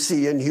 again, you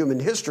see in human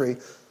history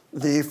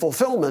the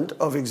fulfillment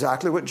of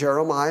exactly what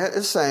Jeremiah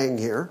is saying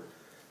here.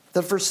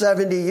 that for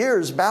 70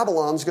 years,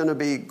 Babylon's going to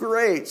be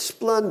great,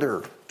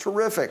 splendor,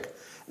 terrific.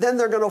 Then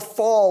they're going to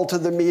fall to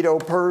the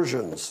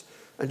Medo-Persians.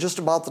 And just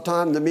about the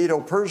time the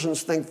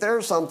Medo-Persians think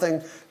they're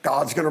something,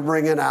 God's going to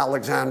bring in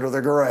Alexander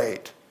the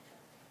Great.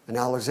 And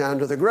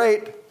Alexander the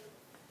Great,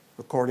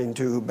 according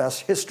to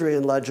best history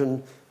and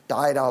legend,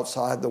 died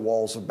outside the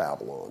walls of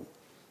Babylon.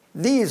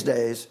 These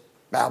days,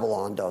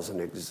 Babylon doesn't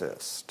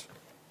exist.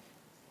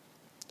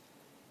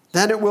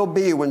 Then it will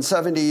be, when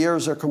 70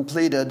 years are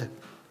completed,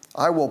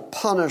 I will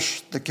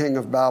punish the king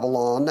of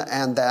Babylon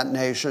and that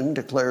nation,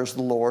 declares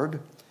the Lord,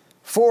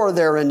 for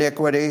their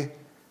iniquity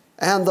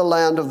and the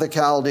land of the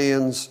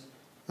Chaldeans,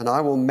 and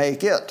I will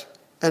make it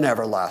an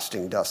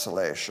everlasting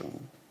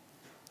desolation.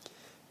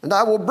 And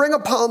I will bring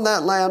upon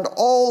that land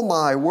all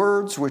my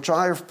words which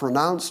I have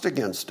pronounced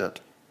against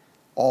it,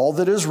 all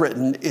that is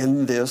written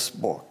in this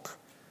book,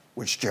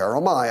 which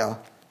Jeremiah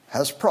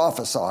has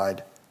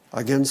prophesied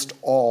against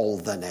all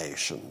the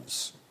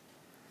nations.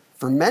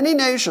 For many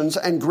nations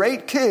and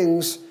great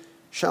kings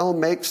shall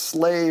make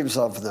slaves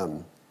of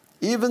them,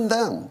 even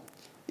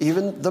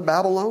the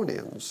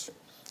Babylonians.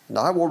 And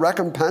I will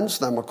recompense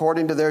them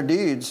according to their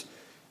deeds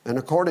and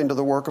according to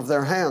the work of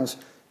their hands.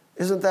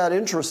 Isn't that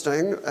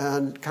interesting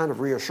and kind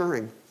of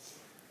reassuring?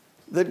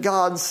 That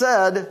God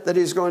said that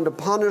he's going to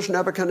punish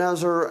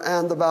Nebuchadnezzar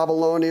and the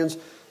Babylonians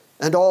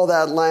and all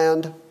that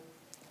land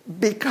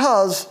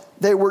because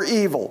they were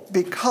evil,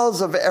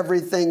 because of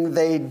everything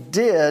they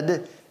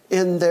did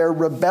in their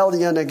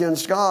rebellion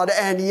against God.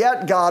 And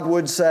yet God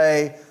would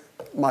say,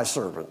 my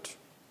servant.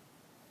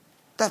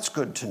 That's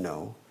good to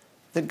know,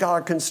 that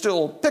God can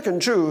still pick and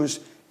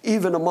choose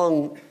even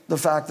among the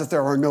fact that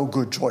there are no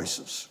good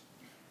choices.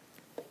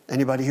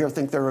 Anybody here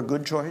think they're a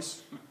good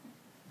choice?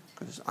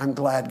 Because I'm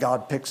glad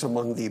God picks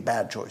among the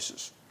bad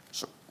choices.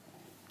 So,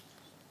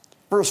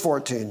 verse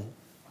 14.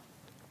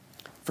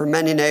 For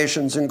many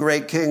nations and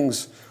great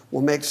kings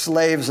will make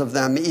slaves of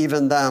them,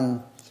 even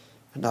them,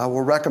 and I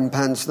will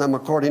recompense them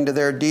according to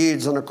their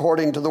deeds and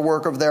according to the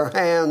work of their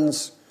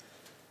hands.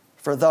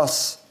 For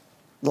thus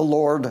the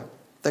Lord,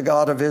 the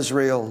God of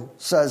Israel,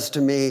 says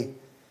to me,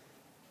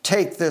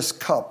 take this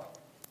cup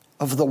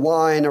of the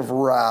wine of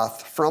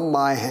wrath from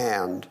my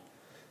hand,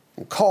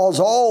 and cause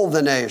all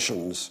the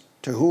nations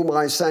to whom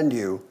I send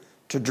you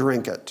to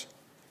drink it.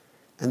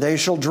 And they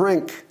shall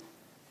drink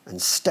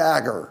and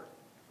stagger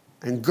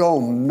and go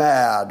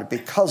mad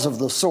because of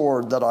the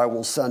sword that I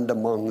will send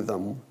among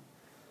them.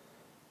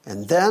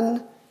 And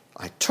then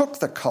I took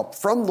the cup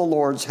from the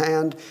Lord's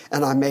hand,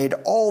 and I made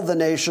all the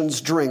nations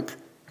drink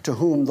to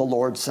whom the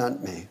Lord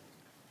sent me.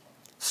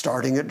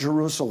 Starting at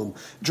Jerusalem.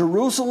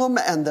 Jerusalem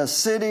and the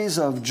cities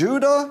of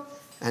Judah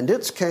and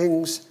its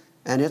kings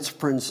and its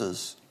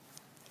princes,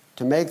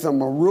 to make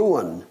them a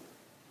ruin,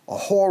 a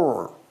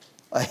horror,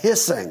 a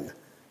hissing,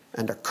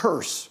 and a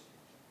curse,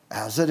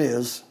 as it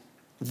is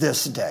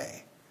this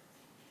day.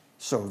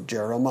 So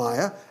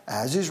Jeremiah,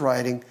 as he's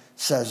writing,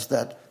 says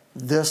that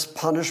this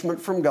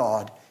punishment from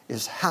God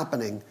is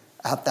happening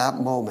at that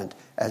moment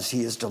as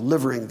he is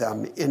delivering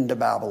them into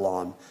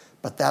Babylon.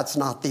 But that's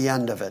not the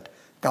end of it.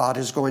 God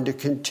is going to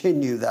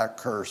continue that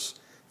curse.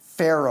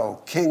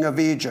 Pharaoh, king of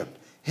Egypt,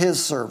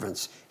 his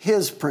servants,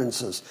 his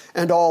princes,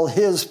 and all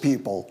his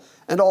people,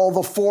 and all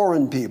the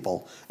foreign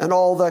people, and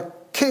all the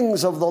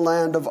kings of the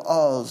land of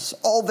Uz,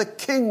 all the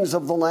kings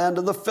of the land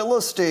of the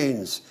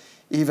Philistines,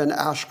 even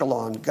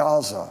Ashkelon,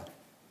 Gaza,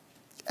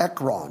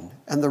 Ekron,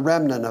 and the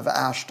remnant of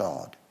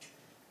Ashdod,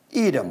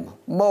 Edom,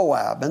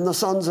 Moab, and the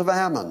sons of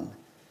Ammon,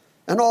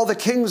 and all the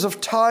kings of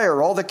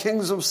Tyre, all the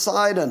kings of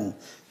Sidon,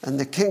 and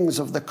the kings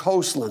of the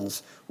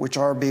coastlands which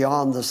are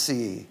beyond the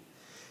sea,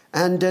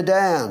 and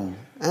Dedan,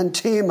 and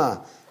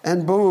Tema,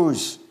 and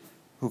Buz,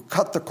 who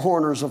cut the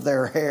corners of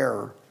their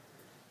hair,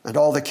 and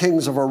all the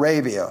kings of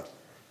Arabia,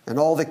 and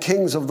all the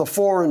kings of the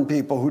foreign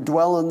people who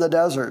dwell in the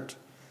desert,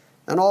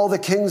 and all the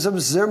kings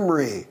of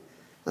Zimri,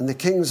 and the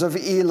kings of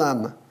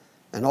Elam,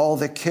 and all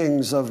the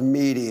kings of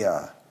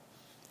Media,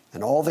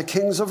 and all the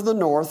kings of the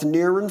north,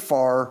 near and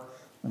far,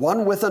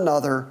 one with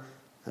another,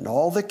 and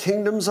all the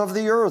kingdoms of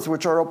the earth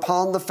which are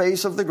upon the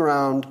face of the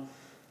ground,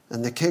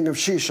 and the king of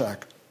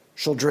Shishak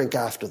shall drink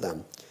after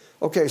them.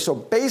 Okay, so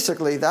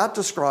basically that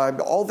described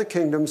all the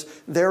kingdoms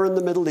there in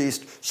the Middle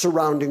East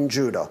surrounding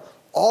Judah.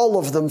 All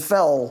of them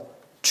fell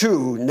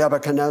to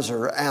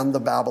Nebuchadnezzar and the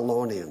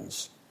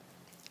Babylonians.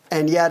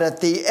 And yet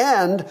at the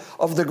end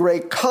of the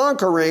great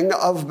conquering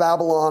of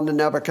Babylon and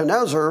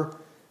Nebuchadnezzar,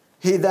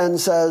 he then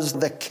says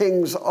the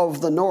kings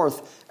of the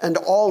north, and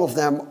all of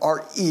them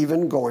are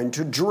even going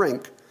to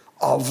drink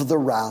of the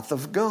wrath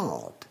of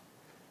God.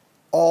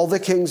 All the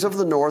kings of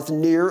the north,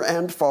 near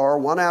and far,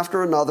 one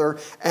after another,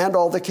 and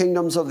all the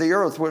kingdoms of the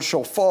earth which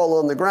shall fall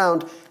on the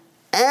ground,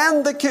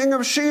 and the king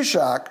of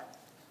Shishak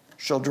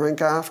shall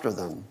drink after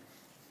them.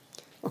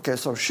 Okay,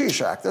 so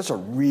Shishak, that's a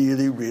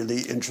really,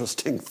 really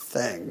interesting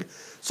thing.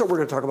 So we're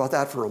going to talk about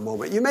that for a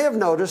moment. You may have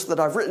noticed that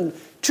I've written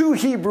 2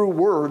 Hebrew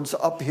words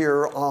up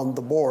here on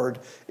the board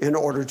in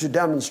order to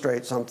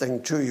demonstrate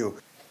something to you.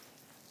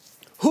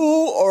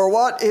 Who or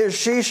what is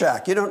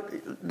Shishak?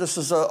 This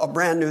is a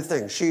brand new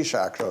thing.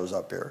 Shishak shows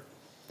up here.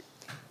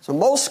 So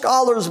most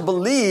scholars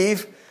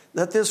believe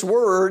that this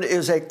word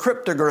is a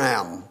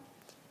cryptogram.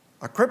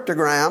 A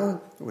cryptogram,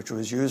 which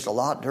was used a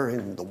lot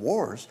during the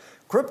wars,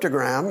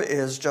 cryptogram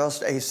is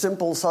just a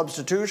simple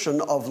substitution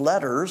of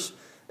letters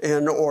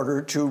in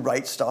order to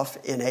write stuff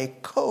in a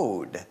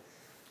code.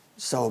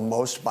 So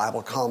most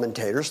Bible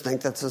commentators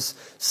think that this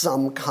is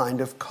some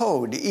kind of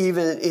code.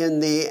 Even in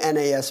the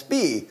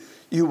NASB,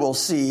 you will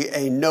see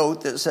a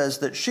note that says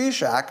that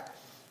Shishak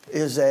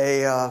is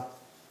a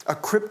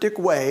cryptic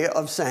way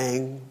of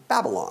saying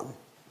Babylon.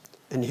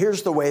 And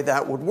here's the way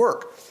that would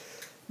work.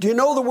 Do you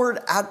know the word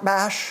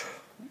atbash?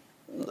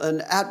 An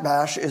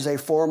atbash is a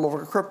form of a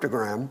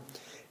cryptogram.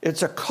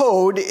 It's a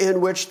code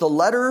in which the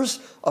letters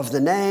of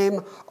the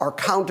name are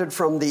counted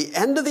from the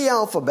end of the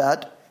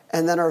alphabet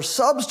and then are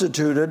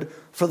substituted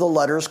for the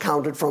letters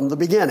counted from the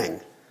beginning.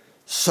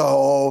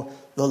 So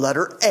the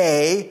letter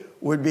A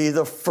would be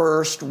the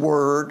first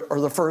word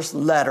or the first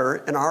letter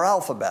in our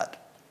alphabet.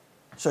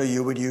 So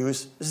you would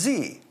use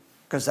Z,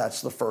 because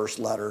that's the first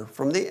letter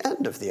from the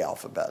end of the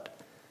alphabet.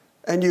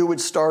 And you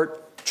would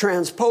start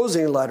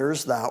transposing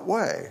letters that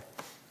way.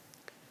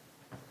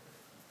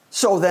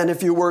 So then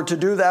if you were to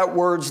do that,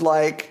 words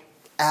like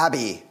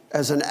Abby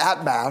as an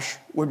atbash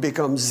would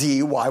become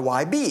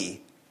ZYYB,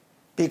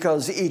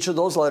 because each of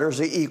those letters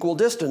are equal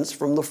distance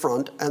from the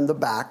front and the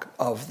back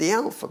of the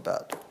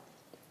alphabet.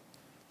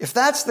 If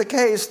that's the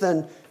case,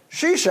 then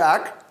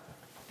Shishak,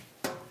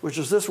 which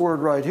is this word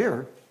right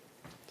here,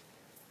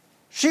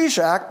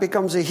 Shishak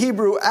becomes a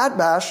Hebrew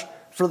atbash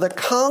for the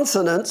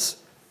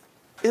consonants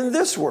in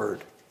this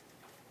word.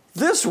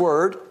 This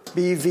word,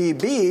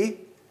 BVB,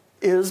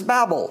 is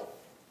Babel,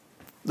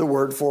 the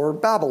word for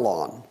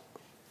Babylon.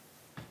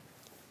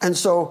 And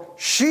so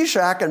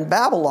Shishak and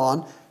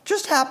Babylon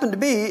just happen to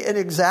be an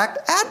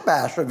exact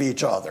atbash of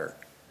each other.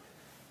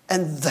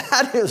 And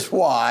that is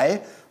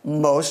why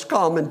most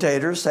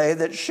commentators say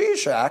that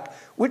Shishak,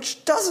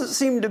 which doesn't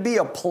seem to be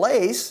a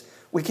place,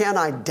 we can't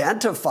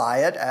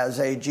identify it as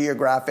a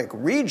geographic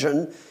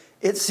region,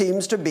 it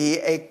seems to be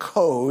a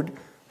code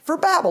for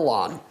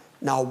Babylon.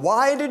 Now,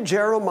 why did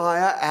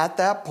Jeremiah at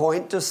that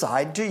point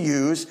decide to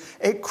use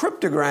a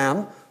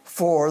cryptogram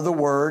for the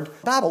word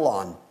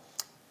Babylon?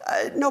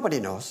 Nobody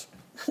knows.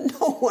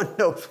 No one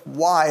knows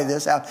why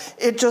this happened.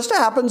 It just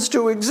happens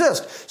to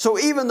exist. So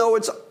even though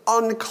it's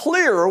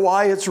unclear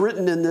why it's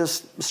written in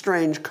this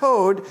strange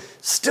code,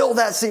 still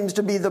that seems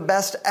to be the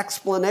best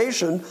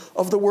explanation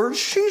of the word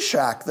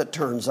Shishak that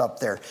turns up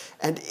there.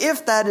 And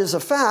if that is a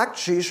fact,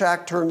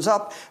 Shishak turns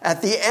up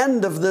at the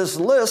end of this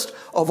list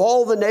of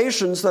all the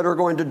nations that are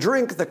going to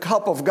drink the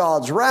cup of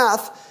God's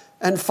wrath.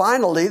 And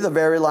finally, the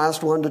very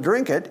last one to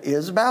drink it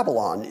is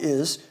Babylon,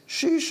 is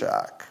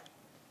Shishak.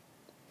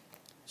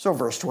 So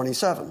verse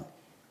 27,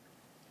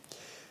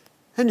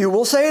 and you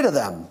will say to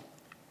them,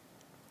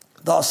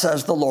 thus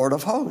says the Lord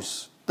of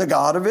hosts, the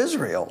God of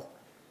Israel,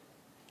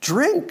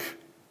 drink,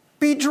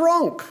 be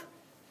drunk,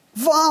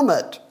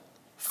 vomit,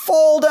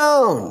 fall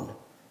down,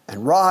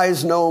 and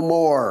rise no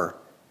more,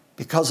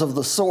 because of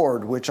the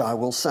sword which I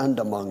will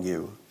send among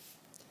you.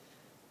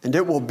 And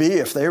it will be,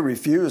 if they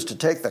refuse to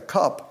take the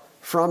cup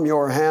from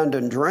your hand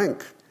and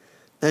drink,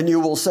 then you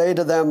will say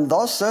to them,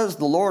 thus says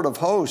the Lord of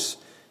hosts,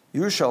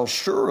 you shall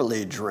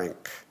surely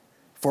drink.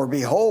 For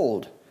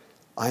behold,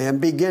 I am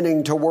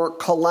beginning to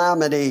work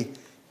calamity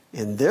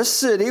in this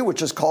city,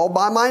 which is called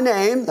by my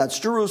name, that's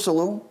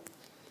Jerusalem.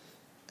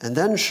 And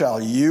then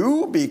shall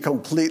you be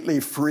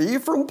completely free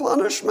from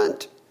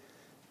punishment?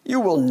 You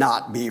will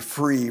not be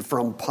free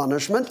from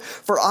punishment,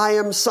 for I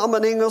am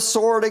summoning a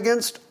sword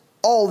against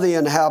all the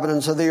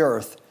inhabitants of the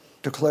earth,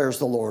 declares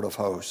the Lord of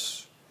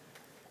hosts.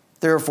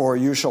 Therefore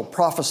you shall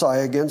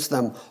prophesy against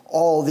them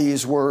all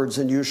these words,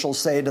 and you shall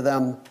say to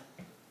them,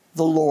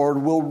 the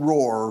Lord will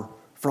roar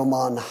from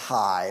on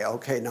high.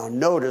 Okay, now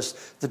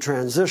notice the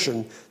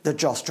transition that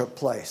just took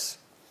place.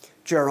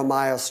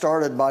 Jeremiah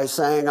started by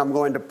saying, I'm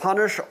going to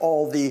punish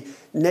all the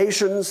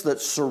nations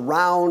that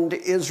surround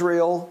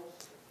Israel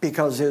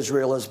because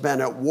Israel has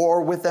been at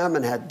war with them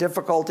and had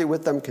difficulty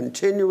with them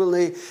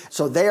continually.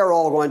 So they are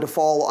all going to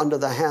fall under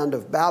the hand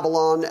of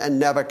Babylon and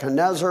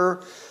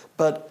Nebuchadnezzar.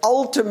 But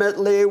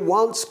ultimately,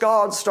 once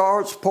God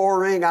starts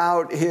pouring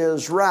out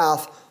his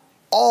wrath,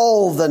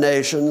 all the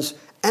nations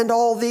and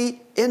all the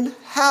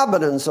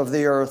inhabitants of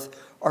the earth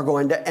are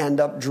going to end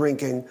up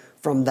drinking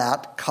from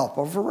that cup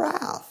of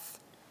wrath.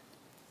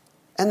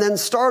 And then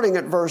starting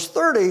at verse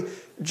 30,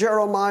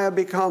 Jeremiah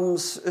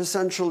becomes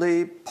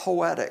essentially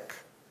poetic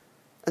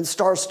and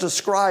starts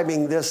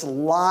describing this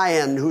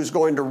lion who's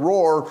going to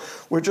roar,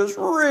 which is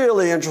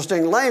really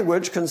interesting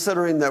language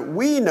considering that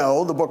we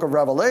know the book of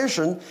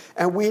Revelation,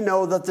 and we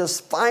know that this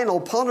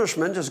final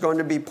punishment is going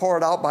to be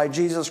poured out by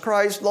Jesus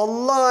Christ, the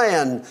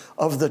Lion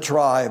of the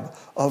tribe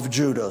of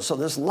Judah. So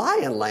this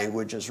lion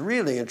language is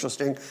really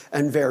interesting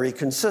and very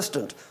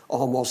consistent,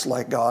 almost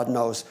like God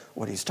knows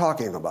what he's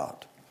talking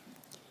about.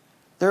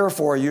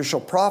 Therefore, you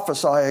shall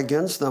prophesy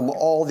against them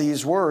all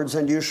these words,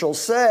 and you shall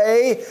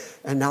say,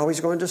 and now he's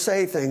going to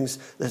say things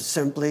that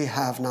simply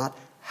have not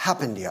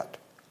happened yet.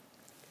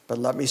 But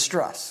let me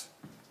stress,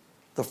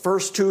 The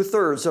first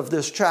 2/3 of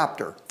this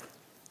chapter.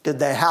 Did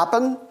they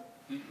happen?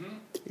 Mm-hmm.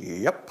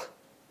 Yep.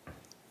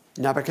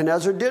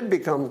 Nebuchadnezzar did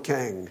become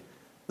king.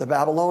 The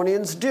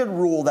Babylonians did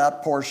rule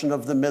that portion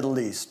of the Middle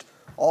East.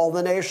 All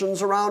the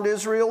nations around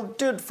Israel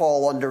did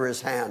fall under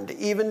his hand,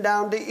 even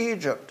down to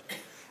Egypt.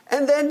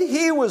 And then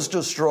he was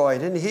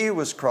destroyed and he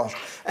was crushed.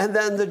 And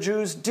then the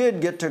Jews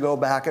did get to go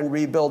back and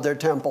rebuild their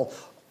temple.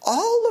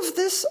 All of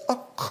this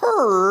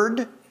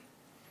occurred,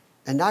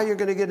 and now you're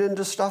going to get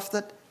into stuff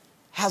that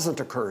hasn't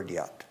occurred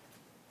yet.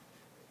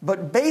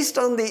 But based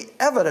on the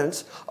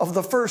evidence of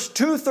the first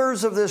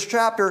 2/3 of this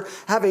chapter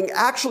having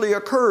actually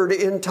occurred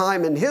in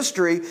time and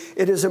history,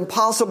 it is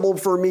impossible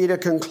for me to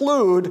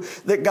conclude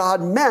that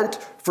God meant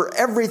for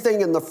everything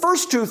in the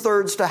first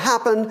 2/3 to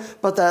happen,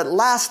 but that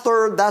last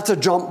third, that's a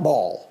jump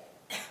ball.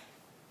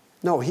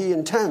 No, he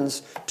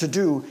intends to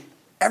do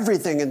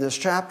everything in this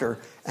chapter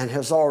and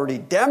has already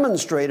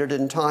demonstrated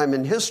in time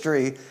and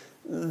history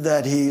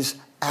that he's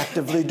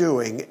actively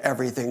doing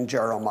everything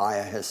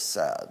Jeremiah has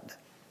said.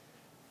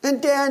 And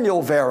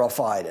Daniel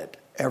verified it,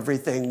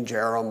 everything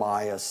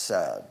Jeremiah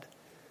said.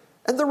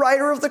 And the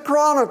writer of the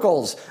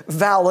Chronicles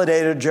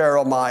validated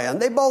Jeremiah, and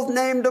they both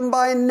named him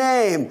by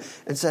name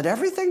and said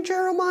everything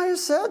Jeremiah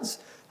says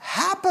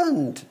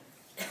happened.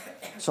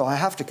 So I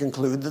have to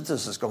conclude that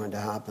this is going to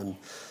happen.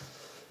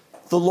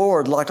 The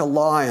Lord, like a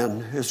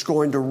lion, is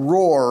going to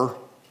roar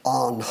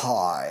on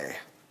high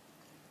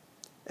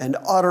and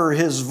utter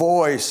his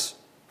voice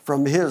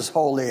from his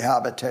holy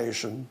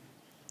habitation.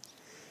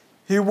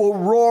 He will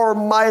roar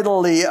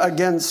mightily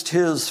against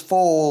his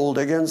fold,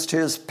 against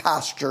his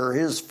pasture,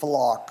 his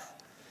flock.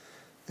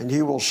 And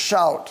he will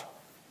shout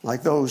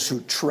like those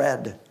who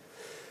tread.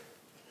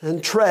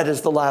 And tread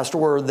is the last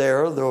word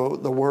there.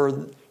 The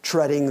word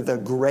treading the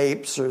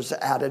grapes is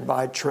added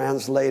by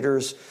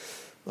translators.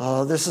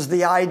 This is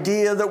the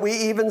idea that we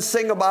even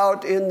sing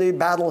about in the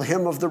Battle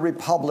Hymn of the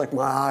Republic.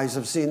 My eyes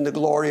have seen the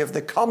glory of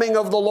the coming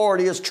of the Lord.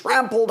 He has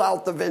trampled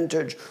out the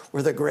vintage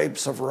where the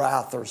grapes of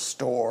wrath are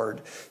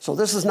stored. So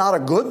this is not a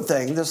good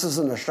thing. This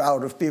isn't a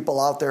shout of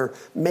people out there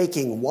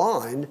making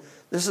wine.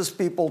 This is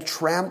people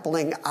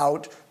trampling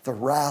out the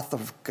wrath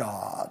of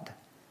God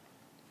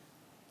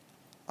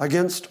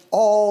against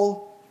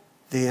all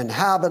the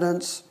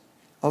inhabitants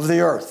of the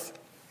earth.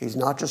 He's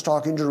not just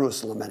talking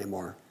Jerusalem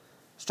anymore.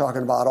 He's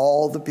talking about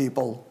all the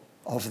people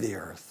of the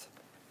earth.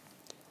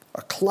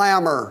 A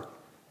clamor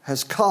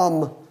has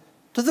come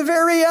to the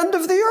very end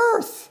of the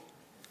earth.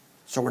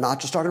 So we're not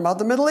just talking about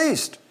the Middle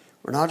East.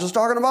 We're not just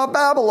talking about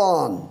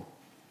Babylon.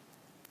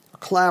 A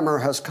clamor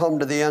has come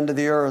to the end of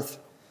the earth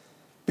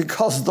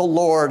because the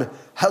Lord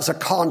has a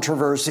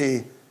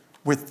controversy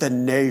with the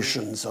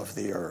nations of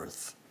the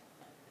earth.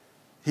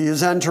 He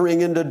is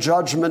entering into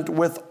judgment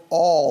with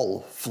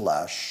all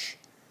flesh.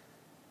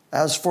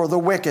 As for the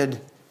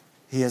wicked,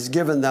 he has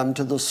given them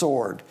to the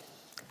sword.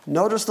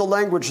 Notice the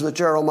language that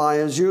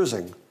Jeremiah is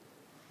using.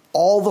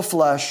 All the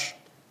flesh,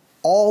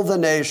 all the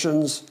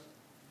nations,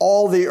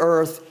 all the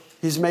earth.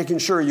 He's making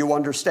sure you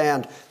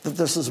understand that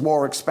this is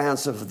more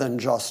expansive than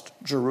just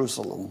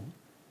Jerusalem.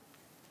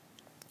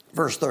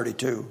 Verse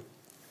 32.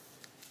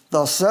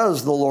 Thus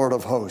says the Lord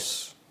of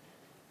hosts,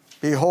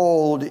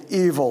 behold,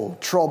 evil,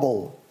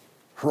 trouble,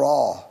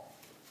 Ra,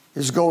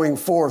 is going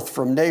forth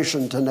from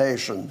nation to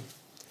nation.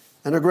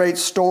 And a great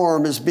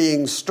storm is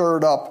being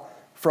stirred up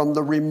from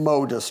the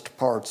remotest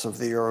parts of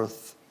the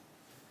earth.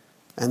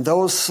 And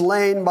those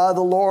slain by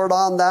the Lord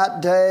on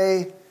that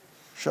day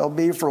shall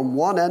be from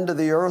one end of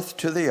the earth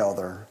to the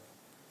other.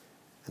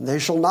 And they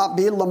shall not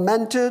be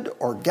lamented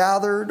or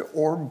gathered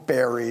or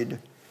buried.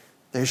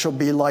 They shall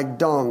be like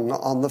dung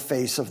on the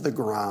face of the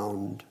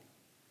ground.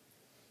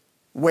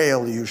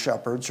 Wail, you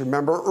shepherds.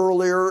 Remember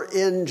earlier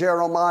in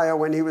Jeremiah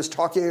when he was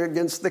talking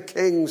against the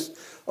kings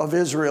of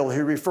Israel, he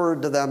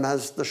referred to them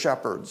as the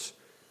shepherds.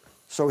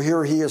 So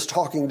here he is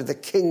talking to the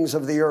kings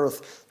of the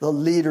earth, the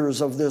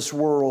leaders of this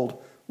world.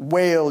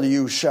 Wail,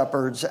 you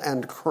shepherds,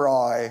 and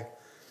cry,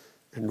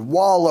 and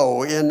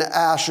wallow in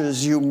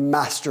ashes, you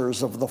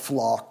masters of the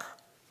flock.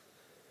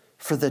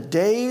 For the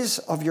days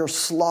of your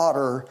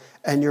slaughter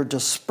and your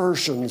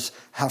dispersions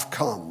have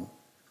come,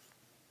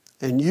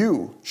 and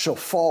you shall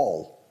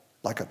fall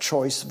like a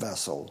choice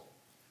vessel.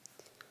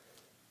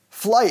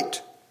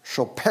 Flight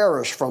shall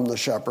perish from the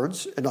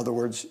shepherds. In other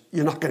words,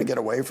 you're not going to get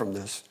away from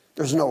this.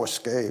 There's no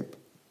escape.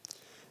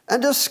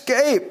 And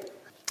escape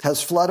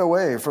has fled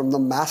away from the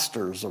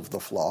masters of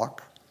the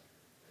flock.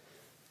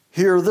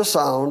 Hear the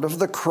sound of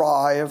the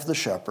cry of the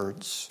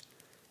shepherds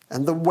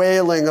and the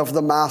wailing of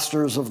the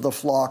masters of the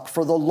flock,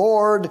 for the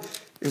Lord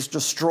is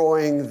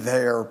destroying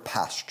their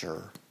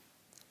pasture.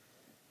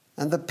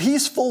 And the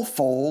peaceful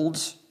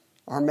folds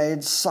are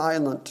made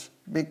silent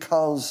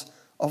because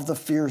of the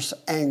fierce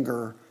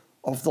anger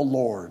of the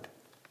Lord.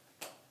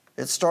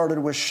 It started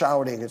with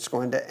shouting. It's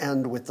going to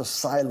end with the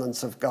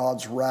silence of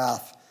God's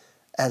wrath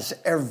as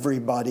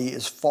everybody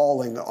is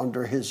falling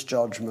under his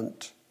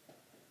judgment.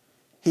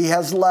 He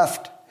has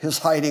left his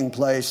hiding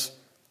place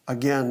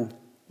again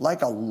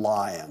like a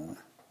lion.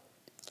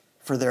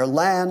 For their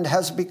land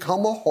has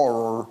become a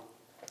horror.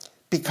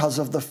 because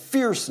of the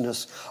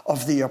fierceness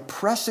of the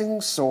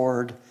oppressing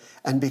sword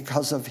and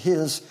because of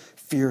his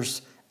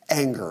fierce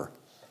anger.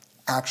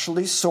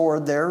 Actually,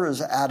 sword there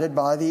is added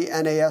by the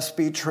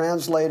NASB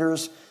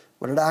translators.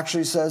 What it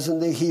actually says in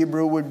the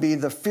Hebrew would be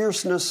the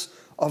fierceness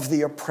of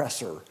the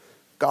oppressor.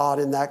 God,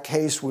 in that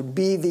case, would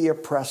be the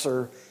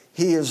oppressor.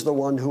 He is the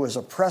one who is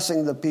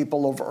oppressing the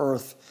people of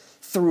earth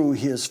through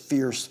his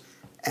fierce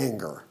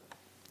anger.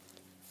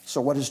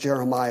 So what is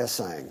Jeremiah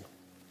saying?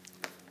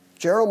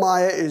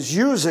 Jeremiah is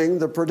using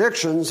the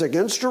predictions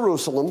against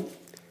Jerusalem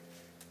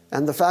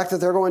and the fact that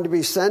they're going to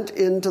be sent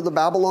into the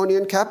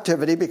Babylonian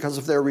captivity because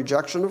of their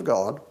rejection of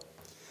God,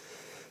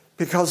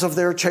 because of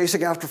their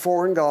chasing after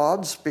foreign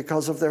gods,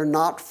 because of their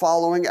not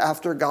following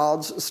after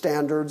God's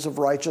standards of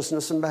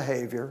righteousness and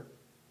behavior,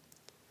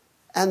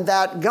 and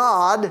that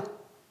God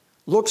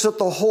looks at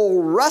the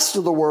whole rest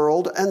of the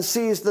world and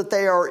sees that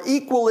they are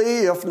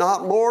equally, if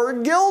not more,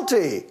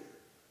 guilty.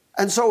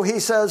 And so he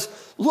says,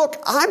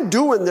 look, I'm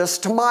doing this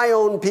to my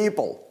own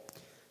people.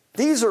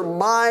 These are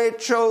my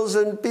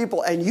chosen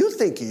people, and you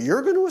think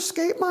you're going to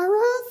escape my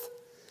wrath?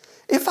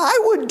 If I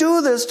would do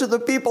this to the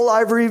people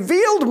I've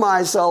revealed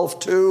myself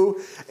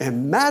to,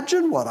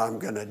 imagine what I'm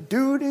going to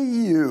do to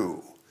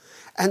you.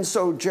 And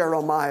so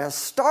Jeremiah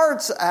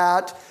starts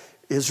at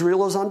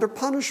Israel is under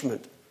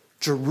punishment.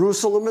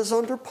 Jerusalem is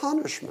under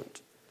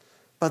punishment.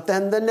 But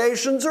then the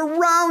nations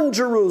around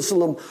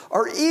Jerusalem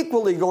are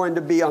equally going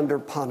to be under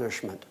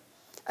punishment.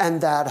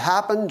 And that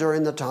happened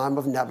during the time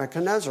of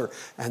Nebuchadnezzar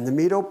and the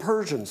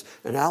Medo-Persians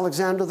and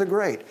Alexander the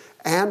Great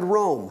and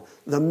Rome.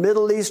 The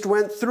Middle East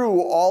went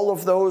through all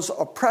of those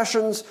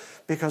oppressions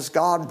because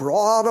God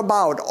brought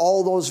about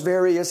all those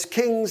various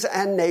kings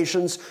and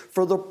nations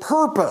for the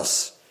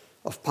purpose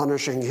of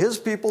punishing his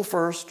people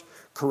first,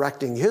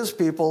 correcting his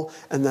people,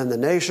 and then the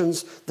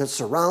nations that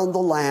surround the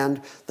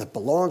land that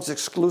belongs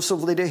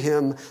exclusively to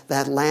him,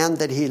 that land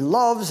that he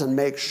loves and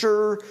makes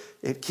sure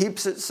it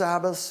keeps its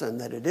Sabbaths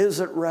and that it is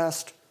at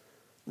rest.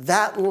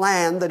 That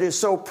land that is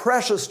so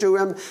precious to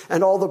him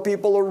and all the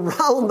people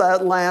around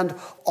that land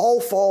all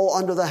fall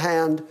under the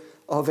hand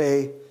of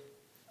a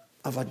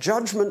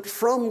judgment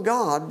from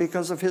God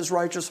because of his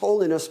righteous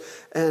holiness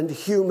and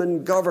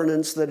human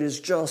governance that is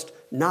just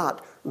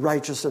not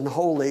righteous and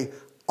holy.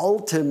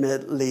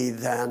 Ultimately,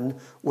 then,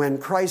 when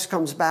Christ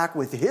comes back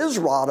with his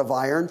rod of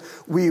iron,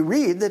 we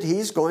read that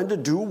he's going to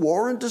do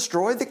war and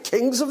destroy the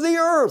kings of the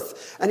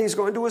earth. And he's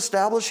going to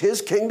establish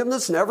his kingdom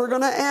that's never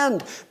going to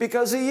end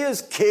because he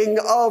is King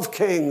of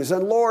kings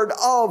and Lord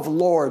of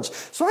lords.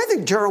 So I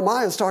think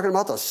Jeremiah is talking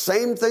about the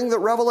same thing that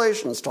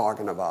Revelation is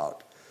talking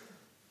about.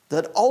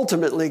 That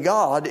ultimately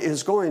God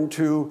is going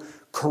to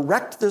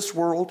correct this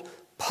world,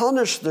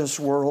 punish this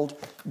world,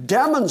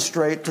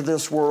 demonstrate to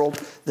this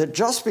world that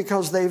just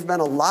because they've been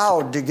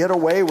allowed to get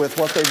away with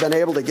what they've been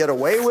able to get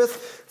away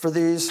with for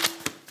these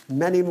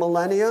many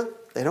millennia,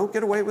 they don't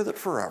get away with it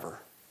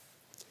forever.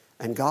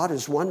 And God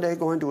is one day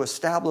going to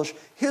establish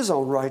his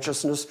own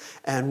righteousness,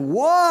 and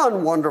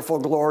one wonderful,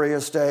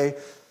 glorious day,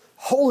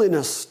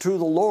 holiness to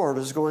the Lord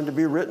is going to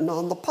be written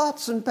on the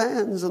pots and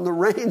pans and the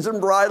reins and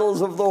bridles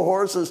of the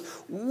horses.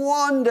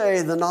 One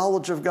day the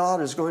knowledge of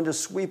God is going to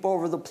sweep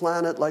over the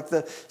planet like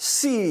the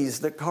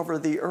seas that cover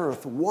the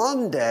earth.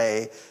 One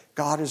day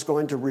God is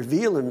going to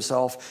reveal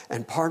himself,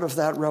 and part of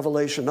that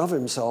revelation of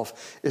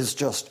himself is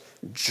just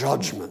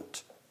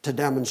judgment to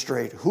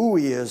demonstrate who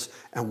he is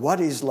and what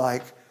he's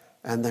like,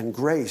 and then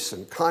grace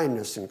and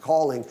kindness and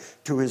calling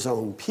to his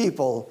own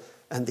people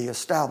and the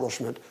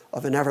establishment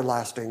of an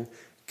everlasting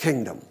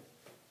kingdom.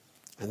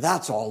 And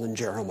that's all in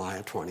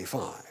Jeremiah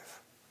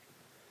 25.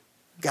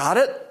 Got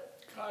it?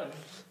 Got it.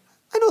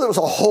 I know there was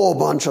a whole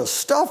bunch of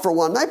stuff for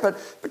one night,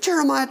 but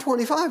Jeremiah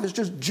 25 is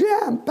just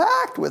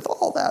jam-packed with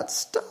all that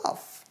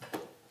stuff.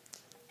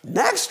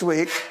 Next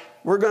week,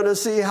 we're going to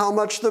see how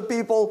much the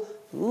people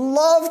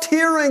loved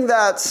hearing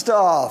that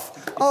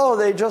stuff. Oh,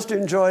 they just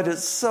enjoyed it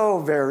so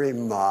very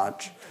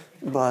much.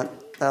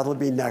 But that'll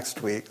be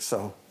next week,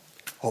 so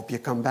hope you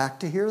come back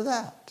to hear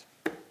that.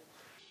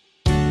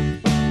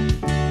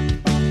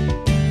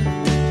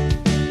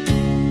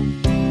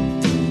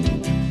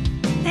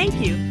 Thank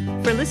you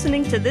for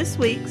listening to this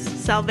week's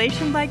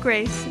Salvation by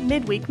Grace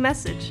Midweek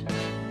message.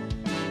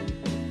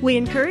 We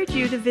encourage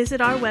you to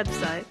visit our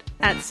website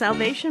at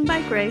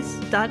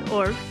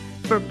salvationbygrace.org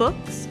for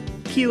books,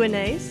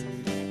 Q&As,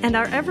 and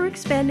our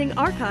ever-expanding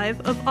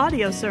archive of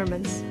audio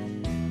sermons.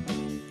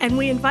 And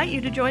we invite you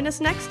to join us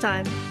next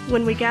time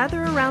when we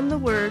gather around the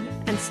Word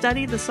and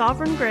study the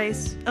sovereign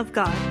grace of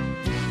God.